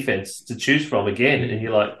of the defense to choose from again. And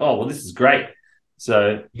you're like, oh, well, this is great.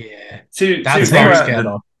 So, yeah, two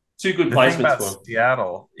two good The thing placements about for him.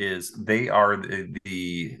 Seattle is they are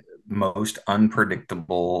the most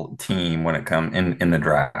unpredictable team when it comes in the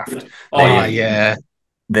draft. Oh, Oh, yeah. yeah.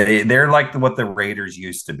 They're like what the Raiders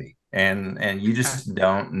used to be, and you just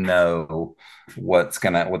don't know what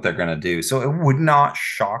they're gonna do. So it would not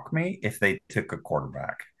shock me if they took a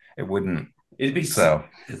quarterback. It wouldn't. It'd be So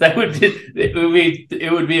it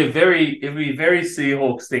would be a very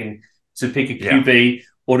Seahawks thing to pick a Yeah. QB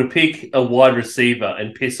or to pick a wide receiver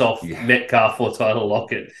and piss off Yeah. Metcalf or Tyler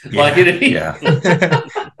Lockett. Yeah. Like it'd be, Yeah.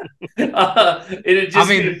 it'd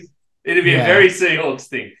just it'd be a yeah. very Seahawks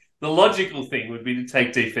thing. The logical thing would be to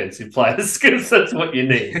take defensive players because that's what you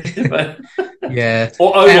need. But, Yeah.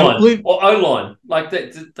 or O-line. Luke- Or O-line. Like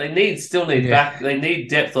they still need Yeah. back. They need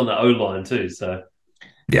depth on the O-line too. So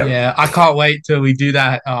Yeah. Yeah, I can't wait till we do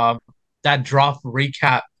that that draft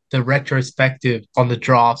recap, the retrospective on the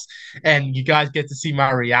drafts, and you guys get to see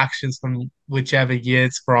my reactions from whichever year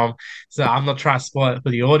it's from. So I'm not trying to spoil it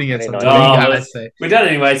for the audience until you Oh, guys say. we're done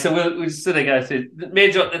anyway, so we'll just sort of go through.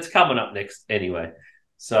 Manjot, that's coming up next anyway.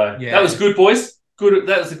 So Yeah. that was good, boys. Good.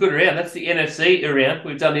 That was a good round. That's the NFC round.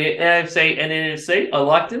 We've done the AFC and NFC. I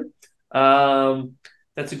liked it.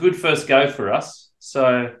 That's a good first go for us.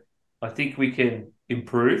 So I think we can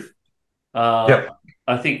improve. Yep.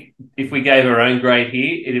 I think if we gave our own grade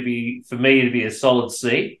here, it'd be a solid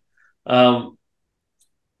C. So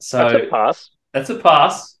That's a pass. that's a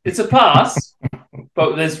pass. It's a pass,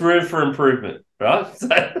 but there's room for improvement, right? So,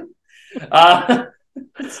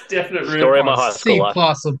 it's definite room. Story of my high C school life.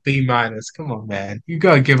 plus or B minus. Come on, man. You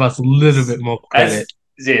gotta give us a little bit more credit.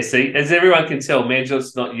 See, as everyone can tell,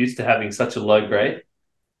 Manjot's not used to having such a low grade.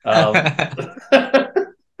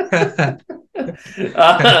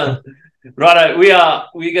 Righto,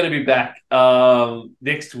 we're going to be back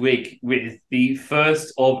next week with the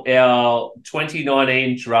first of our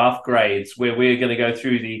 2019 draft grades, where we're going to go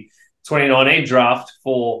through the 2019 draft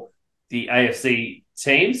for the AFC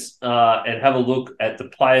teams and have a look at the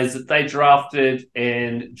players that they drafted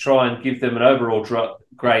and try and give them an overall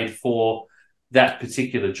grade for that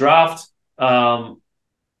particular draft. We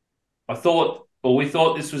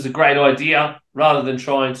thought this was a great idea rather than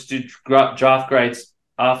trying to do draft grades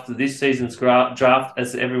after this season's draft,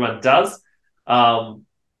 as everyone does,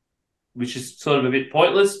 which is sort of a bit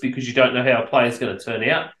pointless because you don't know how a player is going to turn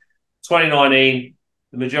out. 2019,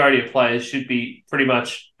 the majority of players should be pretty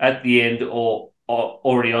much at the end or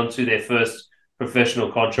already onto their first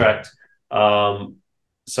professional contract.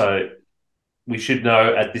 So we should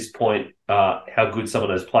know at this point how good some of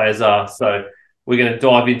those players are. So we're going to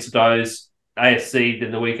dive into those AFC,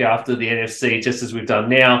 then the week after the NFC, just as we've done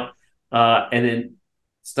now, and then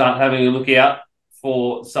start having a look out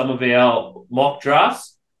for some of our mock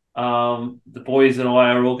drafts. The boys and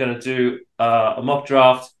I are all going to do a mock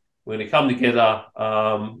draft. We're going to come together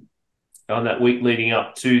on that week leading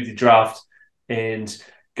up to the draft and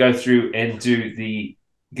go through and do the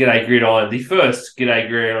G'day Gridiron, the first G'day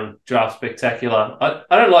Gridiron Draft Spectacular. I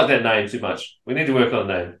don't like that name too much. We need to work on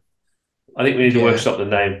the name. I think we need to workshop the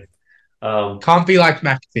name. Can't be like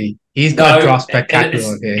McAfee. He's got Draft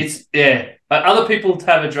Spectacular here. Other people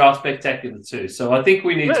have a Draft Spectacular too. So I think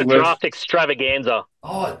we need to work. Draft extravaganza.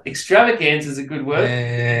 Oh, extravaganza is a good word.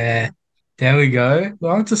 There we go.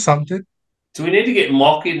 We're onto something. Do we need to get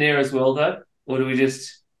mock in there as well, though? Or do we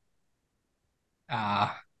just...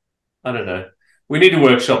 I don't know. We need to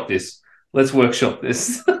workshop this. Let's workshop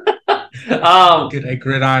this. G'day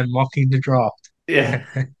Gridiron mocking the draft. Yeah.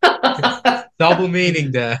 Double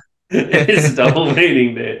meaning there. It's a double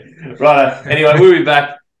meaning there. Right. Anyway, we'll be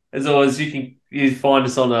back. As always, you find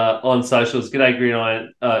us on socials. G'day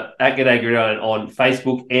Gridiron, at G'day Gridiron on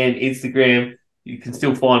Facebook and Instagram. You can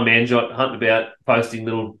still find Manjot hunting about, posting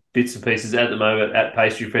little bits and pieces at the moment at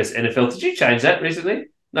Pastry Press NFL. Did you change that recently?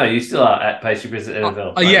 No, you still are at Pastry Press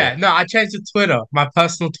NFL. Yeah. No, I changed to Twitter. My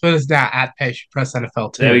personal Twitter's now at Pastry Press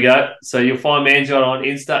NFL too. There we go. So you'll find Manjot on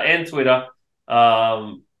Insta and Twitter.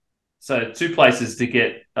 So two places to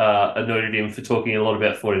get annoyed at him for talking a lot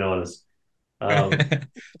about 49ers.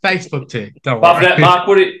 Facebook too. Don't Apart worry. from that,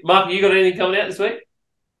 Mark, you got anything coming out this week?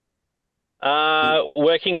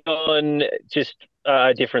 Working on just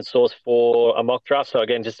a different source for a mock draft. So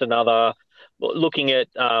again, just another looking at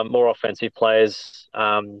more offensive players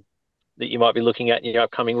that you might be looking at in your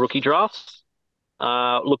upcoming rookie drafts.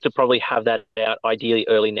 Look to probably have that out ideally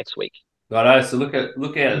early next week. Righto. So look out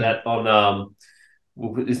at that on.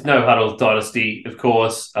 There's no huddle dynasty, of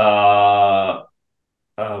course. Matty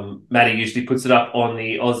usually puts it up on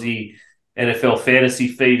the Aussie NFL fantasy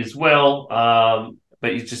feed as well.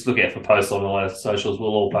 But you just look out for posts on all our socials. We'll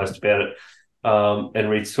all post about it and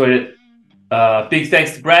retweet it. Big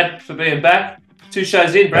thanks to Brad for being back. 2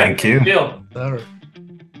 shows in, Brad. Thank you. Bill.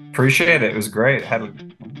 Appreciate it. It was great. Had a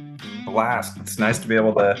blast. It's nice to be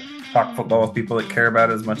able to talk football with people that care about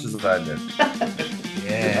it as much as I did.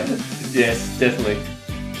 Yeah. Yes, definitely.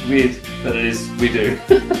 Weird, but it is. We do.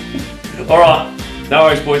 All right. No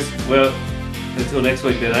worries, boys. Well, until next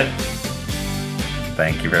week then, eh?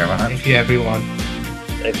 Thank you very much. Thank you, everyone.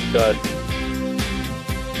 Thanks, guys.